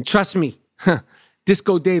nuts. And trust me,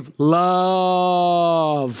 Disco Dave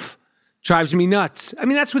drives me nuts. I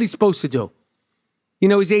mean, that's what he's supposed to do. You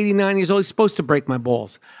know, he's 89 years old. He's supposed to break my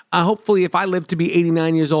balls. Hopefully, if I live to be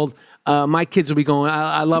 89 years old, my kids will be going,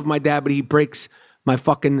 I love my dad, but he breaks my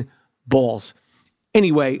fucking balls.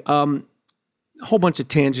 Anyway, a whole bunch of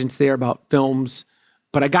tangents there about films,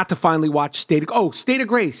 but I got to finally watch State of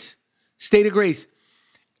Grace. State of Grace.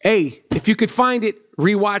 Hey, if you could find it,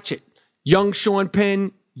 rewatch it. Young Sean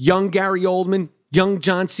Penn, young Gary Oldman, young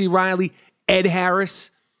John C. Reilly, Ed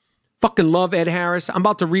Harris. Fucking love Ed Harris. I'm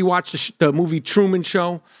about to rewatch the movie Truman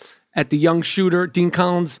Show at the young shooter, Dean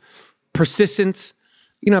Collins' persistence.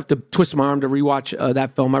 You don't have to twist my arm to rewatch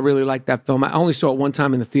that film. I really like that film. I only saw it one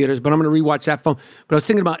time in the theaters, but I'm going to rewatch that film. But I was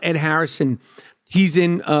thinking about Ed Harris, and he's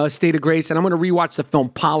in State of Grace, and I'm going to rewatch the film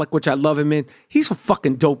Pollock, which I love him in. He's a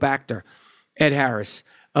fucking dope actor, Ed Harris.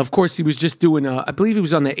 Of course, he was just doing, I believe he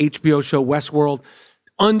was on the HBO show Westworld.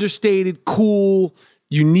 Understated, cool,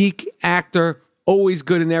 unique actor, always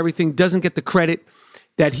good in everything, doesn't get the credit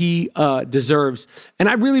that he deserves. And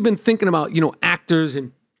I've really been thinking about, actors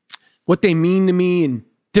and what they mean to me and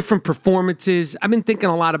different performances. I've been thinking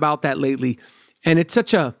a lot about that lately. And it's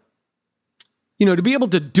such a, to be able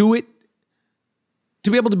to do it,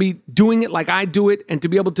 to be able to be doing it like I do it, and to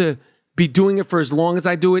be able to be doing it for as long as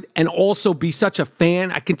I do it, and also be such a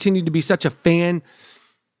fan. I continue to be such a fan,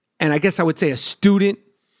 and I guess I would say a student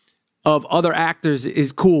of other actors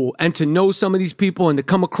is cool. And to know some of these people and to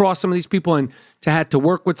come across some of these people and to have to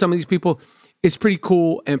work with some of these people is pretty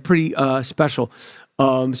cool and pretty special.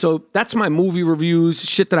 So that's my movie reviews,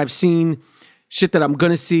 shit that I've seen, shit that I'm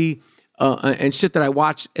going to see, and shit that I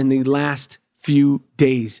watched in the last few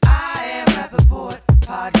days. I Am Rappaport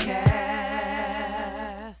Podcast.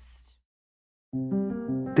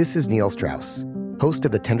 This is Neil Strauss, host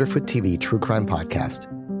of the Tenderfoot TV True Crime Podcast,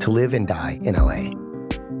 To Live and Die in LA.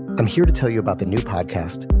 I'm here to tell you about the new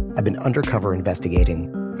podcast I've been undercover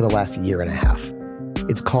investigating for the last year and a half.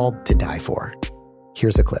 It's called To Die For.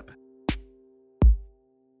 Here's a clip.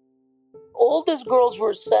 All these girls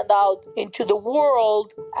were sent out into the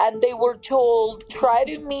world, and they were told, try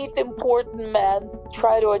to meet important men,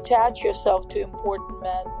 try to attach yourself to important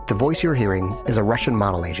men. The voice you're hearing is a Russian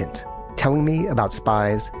model agent telling me about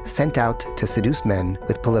spies sent out to seduce men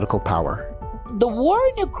with political power. The war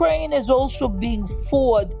in Ukraine is also being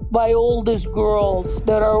fought by all these girls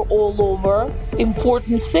that are all over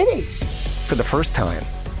important cities. For the first time,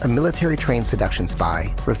 a military-trained seduction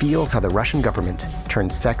spy reveals how the Russian government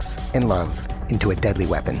turned sex and love into a deadly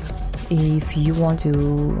weapon. If you want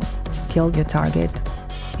to kill your target,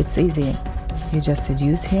 it's easy. You just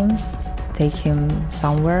seduce him, take him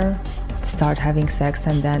somewhere, start having sex,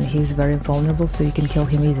 and then he's very vulnerable, so you can kill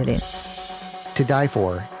him easily. To Die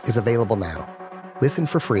For is available now. Listen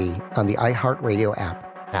for free on the iHeartRadio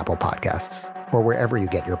app, Apple Podcasts, or wherever you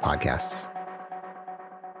get your podcasts.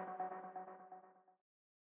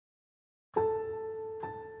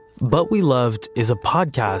 But We Loved is a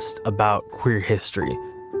podcast about queer history.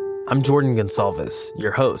 I'm Jordan Gonsalves,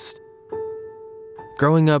 your host.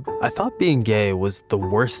 Growing up, I thought being gay was the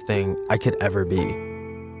worst thing I could ever be.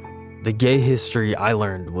 The gay history I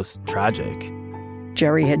learned was tragic.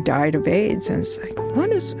 Jerry had died of AIDS, and it's like,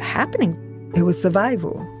 what is happening? It was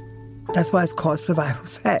survival. That's why it's called survival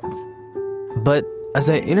sex. But as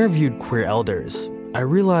I interviewed queer elders, I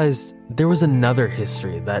realized there was another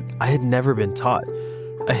history that I had never been taught,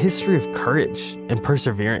 a history of courage and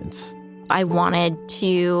perseverance. I wanted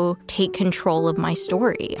to take control of my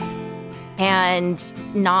story and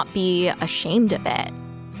not be ashamed of it.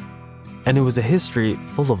 And it was a history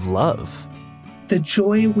full of love. The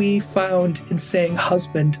joy we found in saying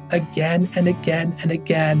husband again and again and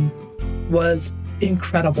again was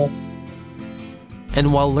incredible.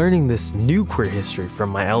 And while learning this new queer history from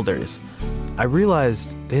my elders, I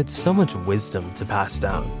realized they had so much wisdom to pass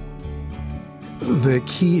down. The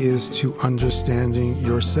key is to understanding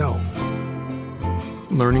yourself,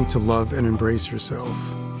 learning to love and embrace yourself.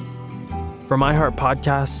 From iHeart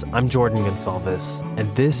Podcasts, I'm Jordan Gonsalves,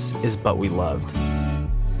 and this is But We Loved.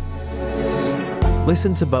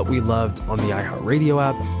 Listen to But We Loved on the iHeartRadio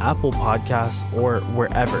app, Apple Podcasts, or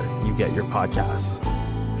wherever you get your podcasts.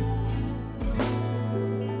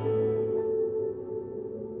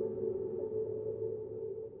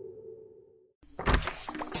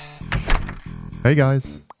 Hey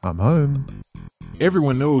guys, I'm home.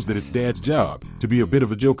 Everyone knows that it's Dad's job to be a bit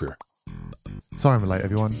of a joker. Sorry I'm late,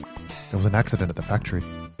 everyone. There was an accident at the factory.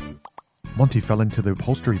 Monty fell into the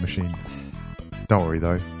upholstery machine. Don't worry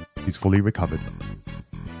though, he's fully recovered.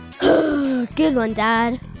 Good one,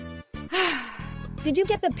 Dad. Did you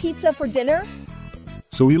get the pizza for dinner?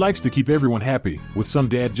 So he likes to keep everyone happy with some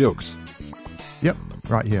dad jokes. Yep,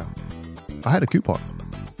 right here. I had a coupon,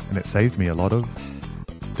 and it saved me a lot of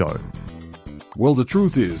dough. Well, the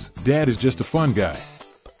truth is, Dad is just a fun guy.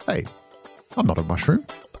 Hey, I'm not a mushroom.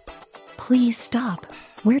 Please stop.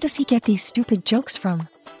 Where does he get these stupid jokes from?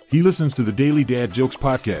 He listens to the Daily Dad Jokes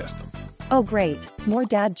podcast. Oh, great. More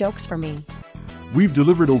dad jokes for me. We've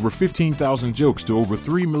delivered over 15,000 jokes to over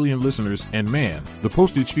 3 million listeners, and man, the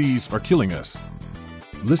postage fees are killing us.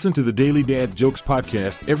 Listen to the Daily Dad Jokes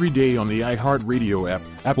podcast every day on the iHeartRadio app,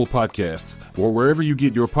 Apple Podcasts, or wherever you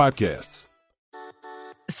get your podcasts.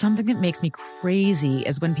 Something that makes me crazy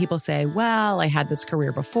is when people say, well, I had this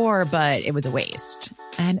career before, but it was a waste.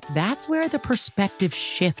 And that's where the perspective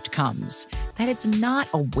shift comes, that it's not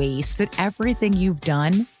a waste, that everything you've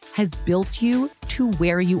done has built you to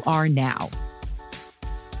where you are now.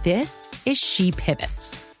 This is She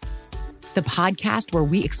Pivots, the podcast where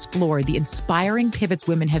we explore the inspiring pivots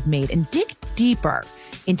women have made and dig deeper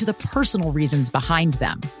into the personal reasons behind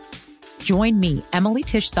them. Join me, Emily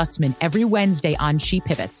Tish Sussman, every Wednesday on She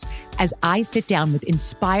Pivots as I sit down with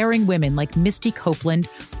inspiring women like Misty Copeland,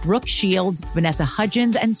 Brooke Shields, Vanessa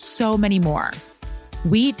Hudgens, and so many more.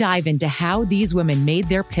 We dive into how these women made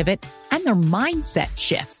their pivot and their mindset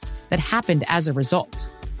shifts that happened as a result.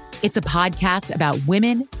 It's a podcast about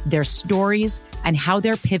women, their stories, and how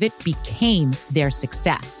their pivot became their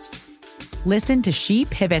success. Listen to She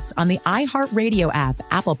Pivots on the iHeartRadio app,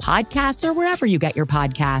 Apple Podcasts, or wherever you get your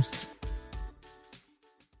podcasts.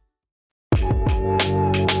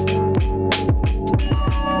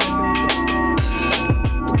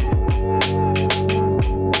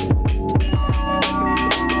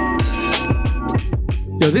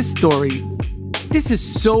 Yo, this story, this is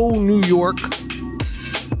so New York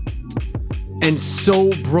and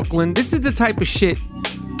so Brooklyn. This is the type of shit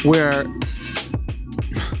where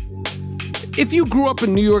if you grew up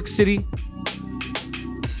in New York City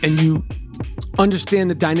and you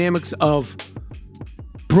understand the dynamics of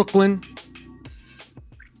Brooklyn,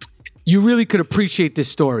 you really could appreciate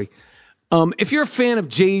this story. If you're a fan of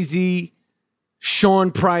Jay-Z,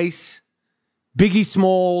 Sean Price, Biggie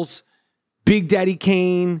Smalls, Big Daddy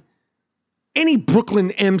Kane, any Brooklyn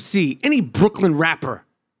MC, any Brooklyn rapper,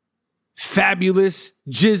 Fabulous,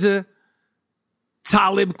 Jizza,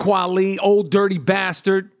 Talib Kweli, Old Dirty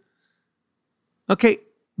Bastard, okay,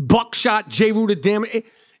 Buckshot, J. Ruta Damn,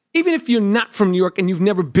 even if you're not from New York and you've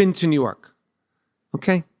never been to New York,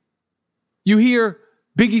 okay, you hear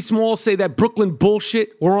Biggie Smalls say that Brooklyn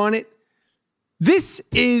bullshit, we're on it. This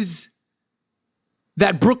is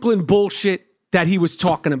that Brooklyn bullshit that he was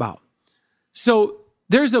talking about. So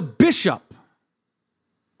there's a bishop.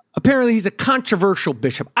 Apparently he's a controversial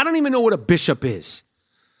bishop. I don't even know what a bishop is.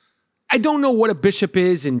 I don't know what a bishop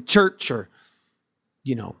is in church or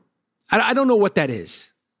I don't know what that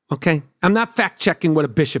is, okay? I'm not fact-checking what a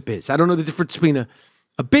bishop is. I don't know the difference between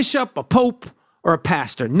a bishop, a pope, or a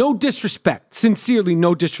pastor. No disrespect. Sincerely,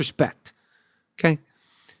 no disrespect, okay?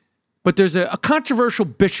 But there's a controversial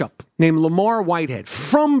bishop named Lamar Whitehead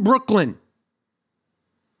from Brooklyn,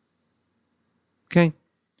 okay,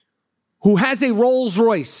 who has a Rolls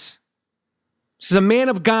Royce. This is a man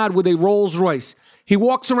of God with a Rolls Royce. He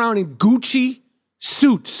walks around in Gucci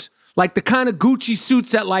suits, like the kind of Gucci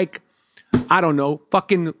suits that, like, I don't know,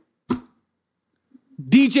 fucking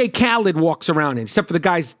DJ Khaled walks around in, except for the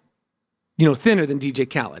guy's, thinner than DJ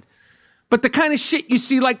Khaled. But the kind of shit you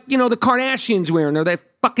see, like, the Kardashians wearing, or that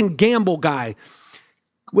fucking Gamble guy,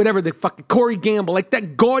 whatever the fucking Corey Gamble, like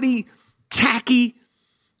that gaudy, tacky,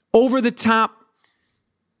 over-the-top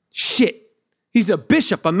shit. He's a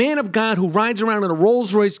bishop, a man of God who rides around in a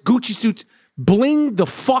Rolls Royce, Gucci suits, bling the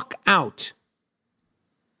fuck out.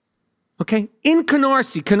 Okay? In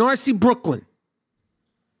Canarsie, Brooklyn,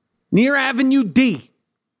 near Avenue D.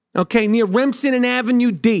 Okay? Near Remsen and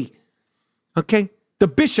Avenue D. Okay? The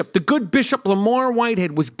bishop, the good Bishop Lamar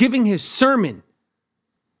Whitehead, was giving his sermon.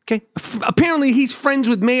 Okay? Apparently he's friends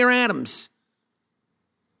with Mayor Adams.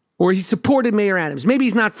 Or he supported Mayor Adams. Maybe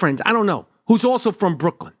he's not friends. I don't know. Who's also from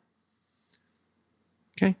Brooklyn.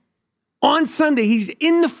 Okay? On Sunday, he's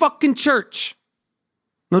in the fucking church.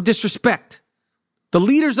 No disrespect. The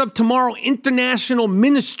Leaders of Tomorrow International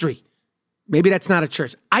Ministry. Maybe that's not a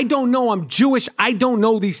church. I don't know. I'm Jewish. I don't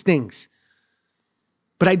know these things.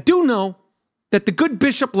 But I do know that the good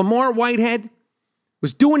Bishop Lamar Whitehead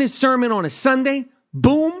was doing his sermon on a Sunday.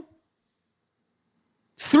 Boom.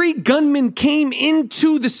 3 gunmen came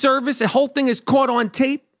into the service. The whole thing is caught on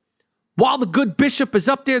tape. While the good bishop is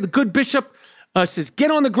up there, the good bishop says, get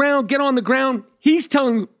on the ground, get on the ground. He's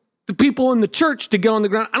telling the people in the church to get on the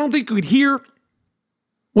ground. I don't think you could hear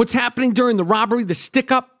what's happening during the robbery, the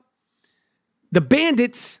stick-up. The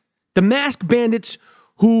bandits, the masked bandits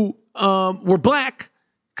who were black,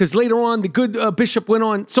 because later on the good bishop went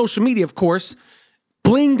on social media, of course,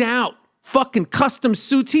 blinged out, fucking custom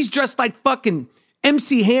suits. He's dressed like fucking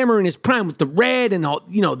MC Hammer in his prime with the red and all,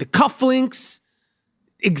 the cufflinks,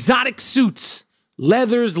 exotic suits,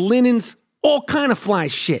 leathers, linens, all kind of fly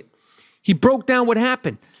shit. He broke down what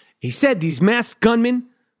happened. He said these masked gunmen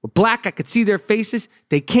were black. I could see their faces.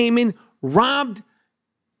 They came in, robbed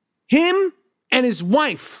him and his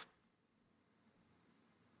wife.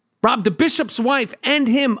 Robbed the bishop's wife and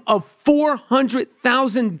him of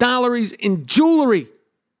 $400,000 in jewelry.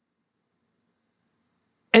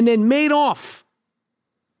 And then made off.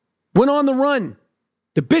 Went on the run.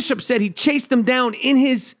 The bishop said he chased them down in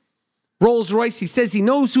his Rolls Royce. He says he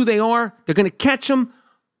knows who they are. They're going to catch him.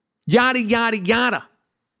 Yada, yada, yada.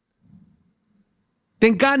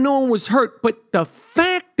 Thank God no one was hurt. But the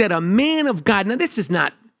fact that a man of God, now this is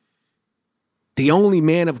not the only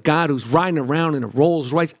man of God who's riding around in a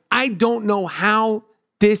Rolls Royce. I don't know how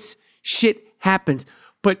this shit happens.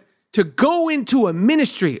 But to go into a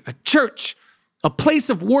ministry, a church, a place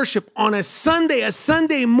of worship on a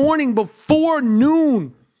Sunday morning before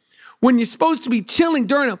noon, when you're supposed to be chilling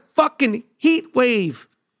during a fucking heat wave,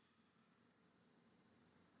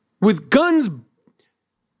 with guns,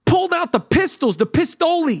 pulled out the pistols, the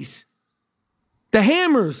pistoles, the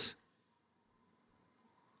hammers,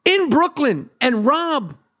 in Brooklyn, and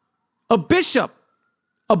rob a bishop,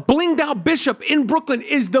 a blinged out bishop in Brooklyn,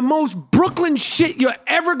 is the most Brooklyn shit you're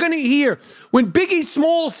ever gonna hear. When Biggie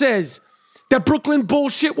Small says that Brooklyn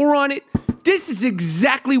bullshit, we're on it, this is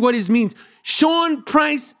exactly what it means. Sean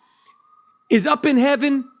Price is up in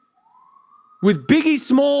heaven with Biggie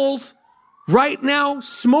Smalls right now,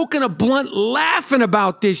 smoking a blunt, laughing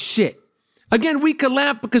about this shit. Again, we could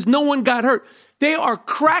laugh because no one got hurt. They are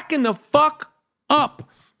cracking the fuck up.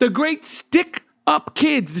 The great stick-up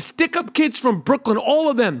kids, the stick-up kids from Brooklyn, all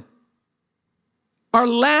of them are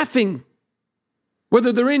laughing,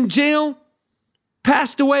 whether they're in jail,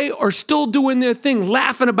 passed away, or still doing their thing,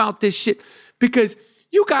 laughing about this shit. Because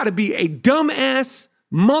you got to be a dumbass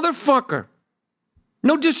motherfucker,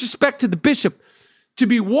 no disrespect to the bishop, to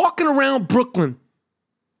be walking around Brooklyn,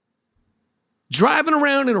 driving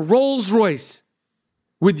around in a Rolls Royce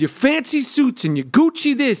with your fancy suits and your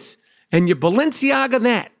Gucci this and your Balenciaga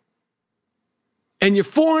that and your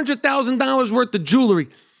 $400,000 worth of jewelry,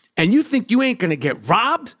 and you think you ain't going to get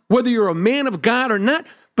robbed, whether you're a man of God or not.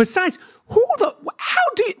 Besides,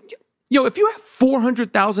 if you have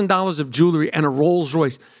 $400,000 of jewelry and a Rolls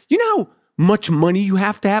Royce, you know how much money you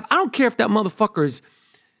have to have? I don't care if that motherfucker is,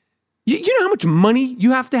 you know how much money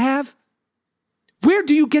you have to have? Where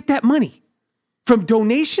do you get that money? From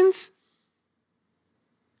donations?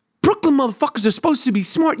 Brooklyn motherfuckers are supposed to be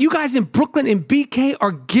smart. You guys in Brooklyn and BK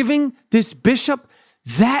are giving this bishop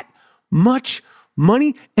that much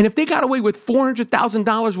money. And if they got away with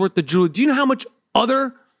 $400,000 worth of jewelry, do you know how much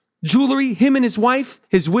other jewelry him and his wife,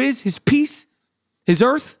 his whiz, his piece, his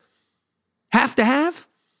earth have to have?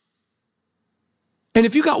 And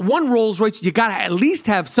if you got one Rolls Royce, you got to at least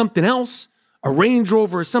have something else, a Range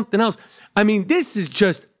Rover or something else. I mean, this is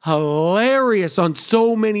just hilarious on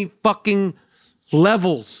so many fucking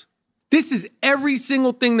levels. This is every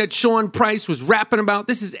single thing that Sean Price was rapping about.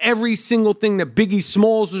 This is every single thing that Biggie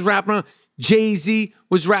Smalls was rapping about. Jay-Z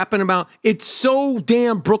was rapping about. It's so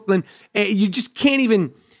damn Brooklyn. You just can't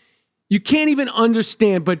even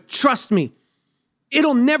understand. But trust me,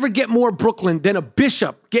 it'll never get more Brooklyn than a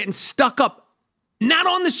bishop getting stuck up, not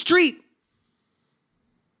on the street,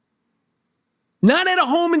 not at a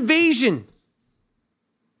home invasion,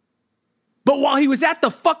 but while he was at the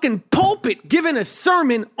fucking pulpit giving a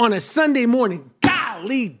sermon on a Sunday morning.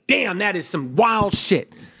 Golly damn, that is some wild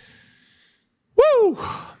shit. Woo,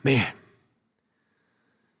 man.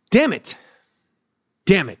 Damn it.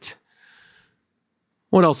 Damn it.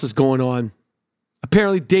 What else is going on?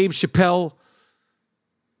 Apparently Dave Chappelle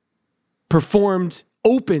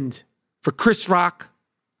opened for Chris Rock,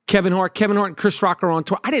 Kevin Hart. Kevin Hart and Chris Rock are on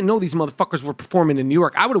tour. I didn't know these motherfuckers were performing in New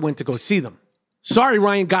York. I would have went to go see them. Sorry,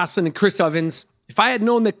 Ryan Gosling and Chris Evans. If I had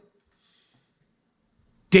known that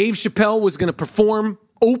Dave Chappelle was going to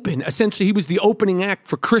open, essentially he was the opening act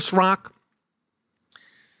for Chris Rock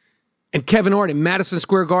and Kevin Hart in Madison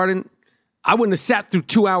Square Garden, I wouldn't have sat through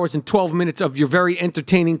 2 hours and 12 minutes of your very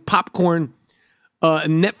entertaining popcorn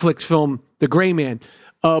Netflix film, The Gray Man.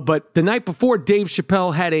 But the night before, Dave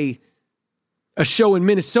Chappelle had a show in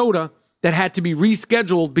Minnesota that had to be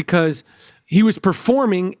rescheduled because he was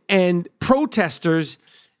performing and protesters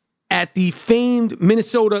at the famed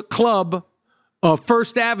Minnesota club,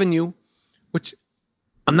 First Avenue, which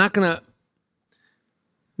I'm not gonna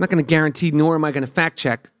guarantee, nor am I gonna fact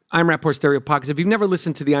check. I'm Rapport Stereo Podcast. If you've never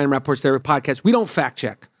listened to the I'm Rapport Stereo Podcast, we don't fact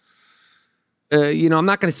check. I'm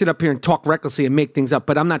not going to sit up here and talk recklessly and make things up,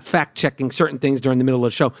 but I'm not fact checking certain things during the middle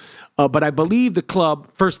of the show. But I believe the club,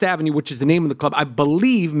 First Avenue, which is the name of the club, I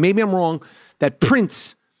believe, maybe I'm wrong, that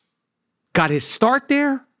Prince got his start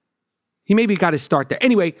there. He maybe got his start there.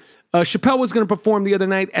 Anyway, Chappelle was going to perform the other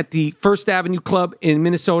night at the First Avenue Club in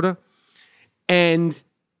Minnesota. And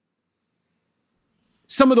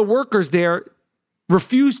some of the workers there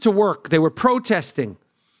refused to work. They were protesting.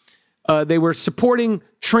 They were supporting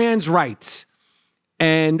trans rights.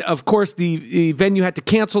 And, of course, the venue had to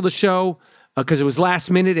cancel the show because it was last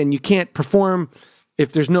minute and you can't perform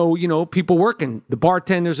if there's no, people working, the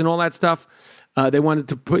bartenders and all that stuff. They wanted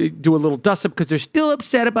to do a little dust-up because they're still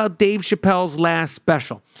upset about Dave Chappelle's last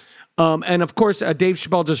special. And, of course, Dave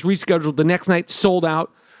Chappelle just rescheduled the next night, sold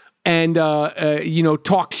out, and,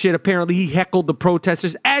 talked shit. Apparently, he heckled the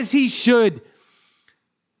protesters, as he should.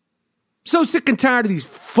 So sick and tired of these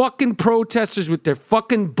fucking protesters with their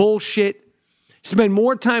fucking bullshit. Spend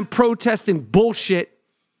more time protesting bullshit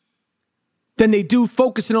than they do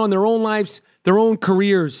focusing on their own lives, their own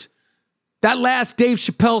careers. That last Dave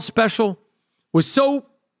Chappelle special was so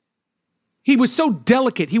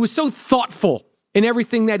delicate. He was so thoughtful in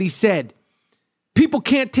everything that he said. People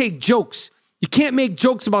can't take jokes. You can't make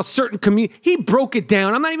jokes about certain community. He broke it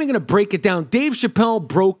down. I'm not even going to break it down. Dave Chappelle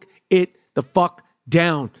broke it the fuck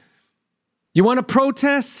down. You want to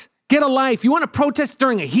protest? Get a life. You want to protest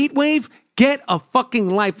during a heat wave? Get a fucking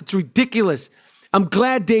life. It's ridiculous. I'm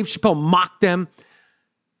glad Dave Chappelle mocked them,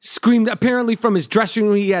 screamed apparently from his dressing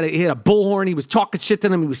room. He had a bullhorn. He was talking shit to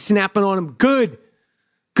them. He was snapping on them. Good.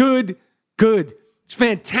 It's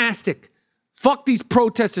fantastic. Fuck these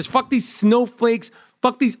protesters. Fuck these snowflakes.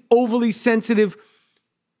 Fuck these overly sensitive.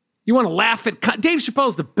 You want to laugh at Dave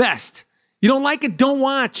Chappelle's the best. You don't like it? Don't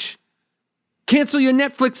watch. Cancel your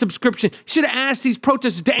Netflix subscription. Should have asked these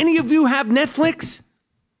protesters, do any of you have Netflix?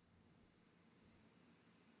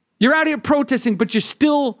 You're out here protesting, but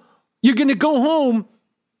you're going to go home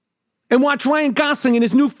and watch Ryan Gosling in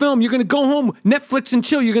his new film. You're going to go home, Netflix and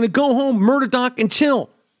chill. You're going to go home, Murder Doc and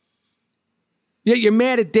chill. Yeah, you're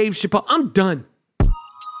mad at Dave Chappelle. I'm done.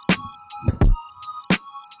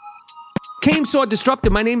 Came, saw,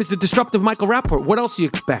 disrupted. My name is the Disruptive Michael Rappaport. What else do you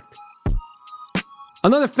expect?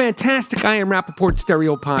 Another fantastic I Am Rappaport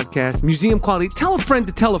Stereo podcast, museum quality. Tell a friend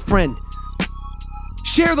to tell a friend.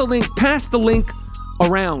 Share the link, pass the link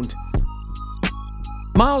around.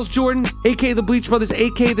 Miles Jordan, a.k.a. the Bleach Brothers,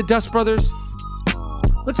 a.k.a. the Dust Brothers.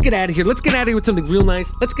 Let's get out of here. Let's get out of here with something real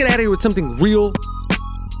nice. Let's get out of here with something real,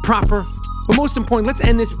 proper. But most important, let's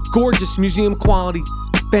end this gorgeous museum quality,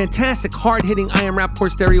 fantastic, hard-hitting I Am Rappaport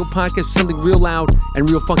Stereo podcast with something real loud and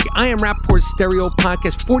real funky. I Am Rappaport Stereo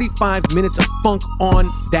podcast, 45 minutes of funk on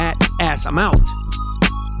that ass. I'm out.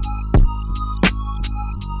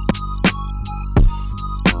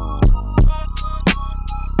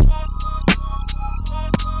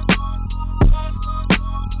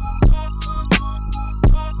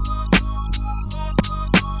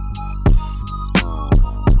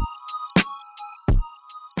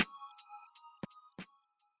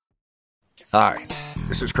 Hi,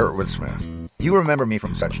 this is Kurtwood Smith. You remember me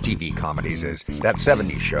from such TV comedies as That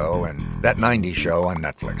 70s Show and That 90s Show on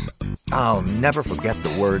Netflix. I'll never forget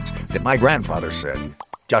the words that my grandfather said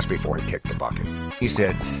just before he kicked the bucket. He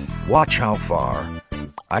said, "Watch how far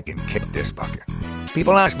I can kick this bucket."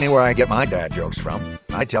 People ask me where I get my dad jokes from.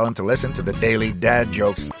 I tell them to listen to the Daily Dad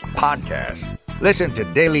Jokes podcast. Listen to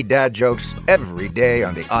Daily Dad Jokes every day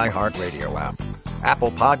on the iHeartRadio app,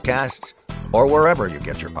 Apple Podcasts, or wherever you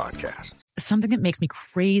get your podcasts. Something that makes me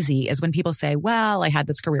crazy is when people say, well, I had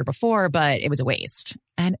this career before, but it was a waste.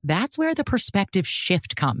 And that's where the perspective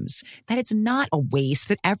shift comes, that it's not a waste,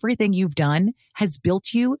 that everything you've done has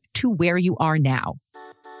built you to where you are now.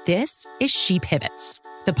 This is She Pivots,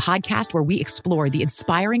 the podcast where we explore the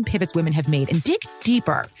inspiring pivots women have made and dig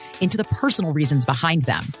deeper into the personal reasons behind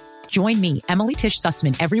them. Join me, Emily Tish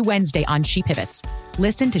Sussman, every Wednesday on She Pivots.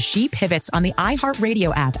 Listen to She Pivots on the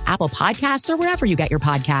iHeartRadio app, Apple Podcasts, or wherever you get your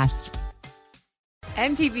podcasts.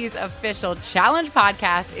 MTV's official Challenge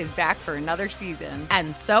podcast is back for another season.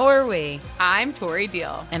 And so are we. I'm Tori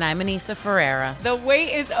Deal. And I'm Anissa Ferreira. The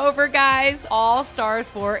wait is over, guys. All Stars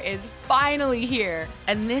 4 is finally here.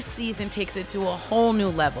 And this season takes it to a whole new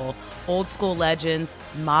level. Old school legends,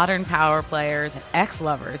 modern power players, and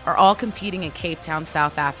ex-lovers are all competing in Cape Town,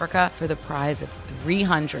 South Africa for the prize of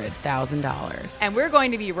 $300,000. And we're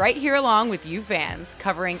going to be right here along with you fans,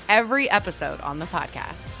 covering every episode on the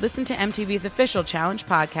podcast. Listen to MTV's official Challenge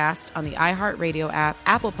podcast on the iHeartRadio app,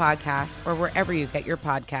 Apple Podcasts, or wherever you get your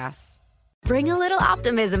podcasts. Bring a little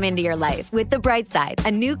optimism into your life with The Bright Side,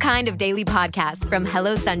 a new kind of daily podcast from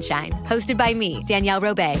Hello Sunshine, hosted by me, Danielle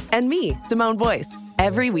Robay. And me, Simone Boyce.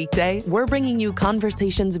 Every weekday, we're bringing you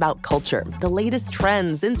conversations about culture, the latest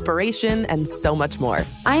trends, inspiration, and so much more.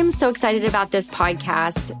 I am so excited about this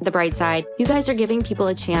podcast, The Bright Side. You guys are giving people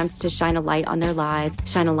a chance to shine a light on their lives,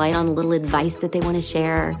 shine a light on a little advice that they want to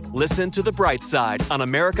share. Listen to The Bright Side on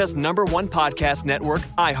America's #1 podcast network,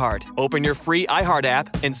 iHeart. Open your free iHeart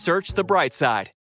app and search The Bright Side.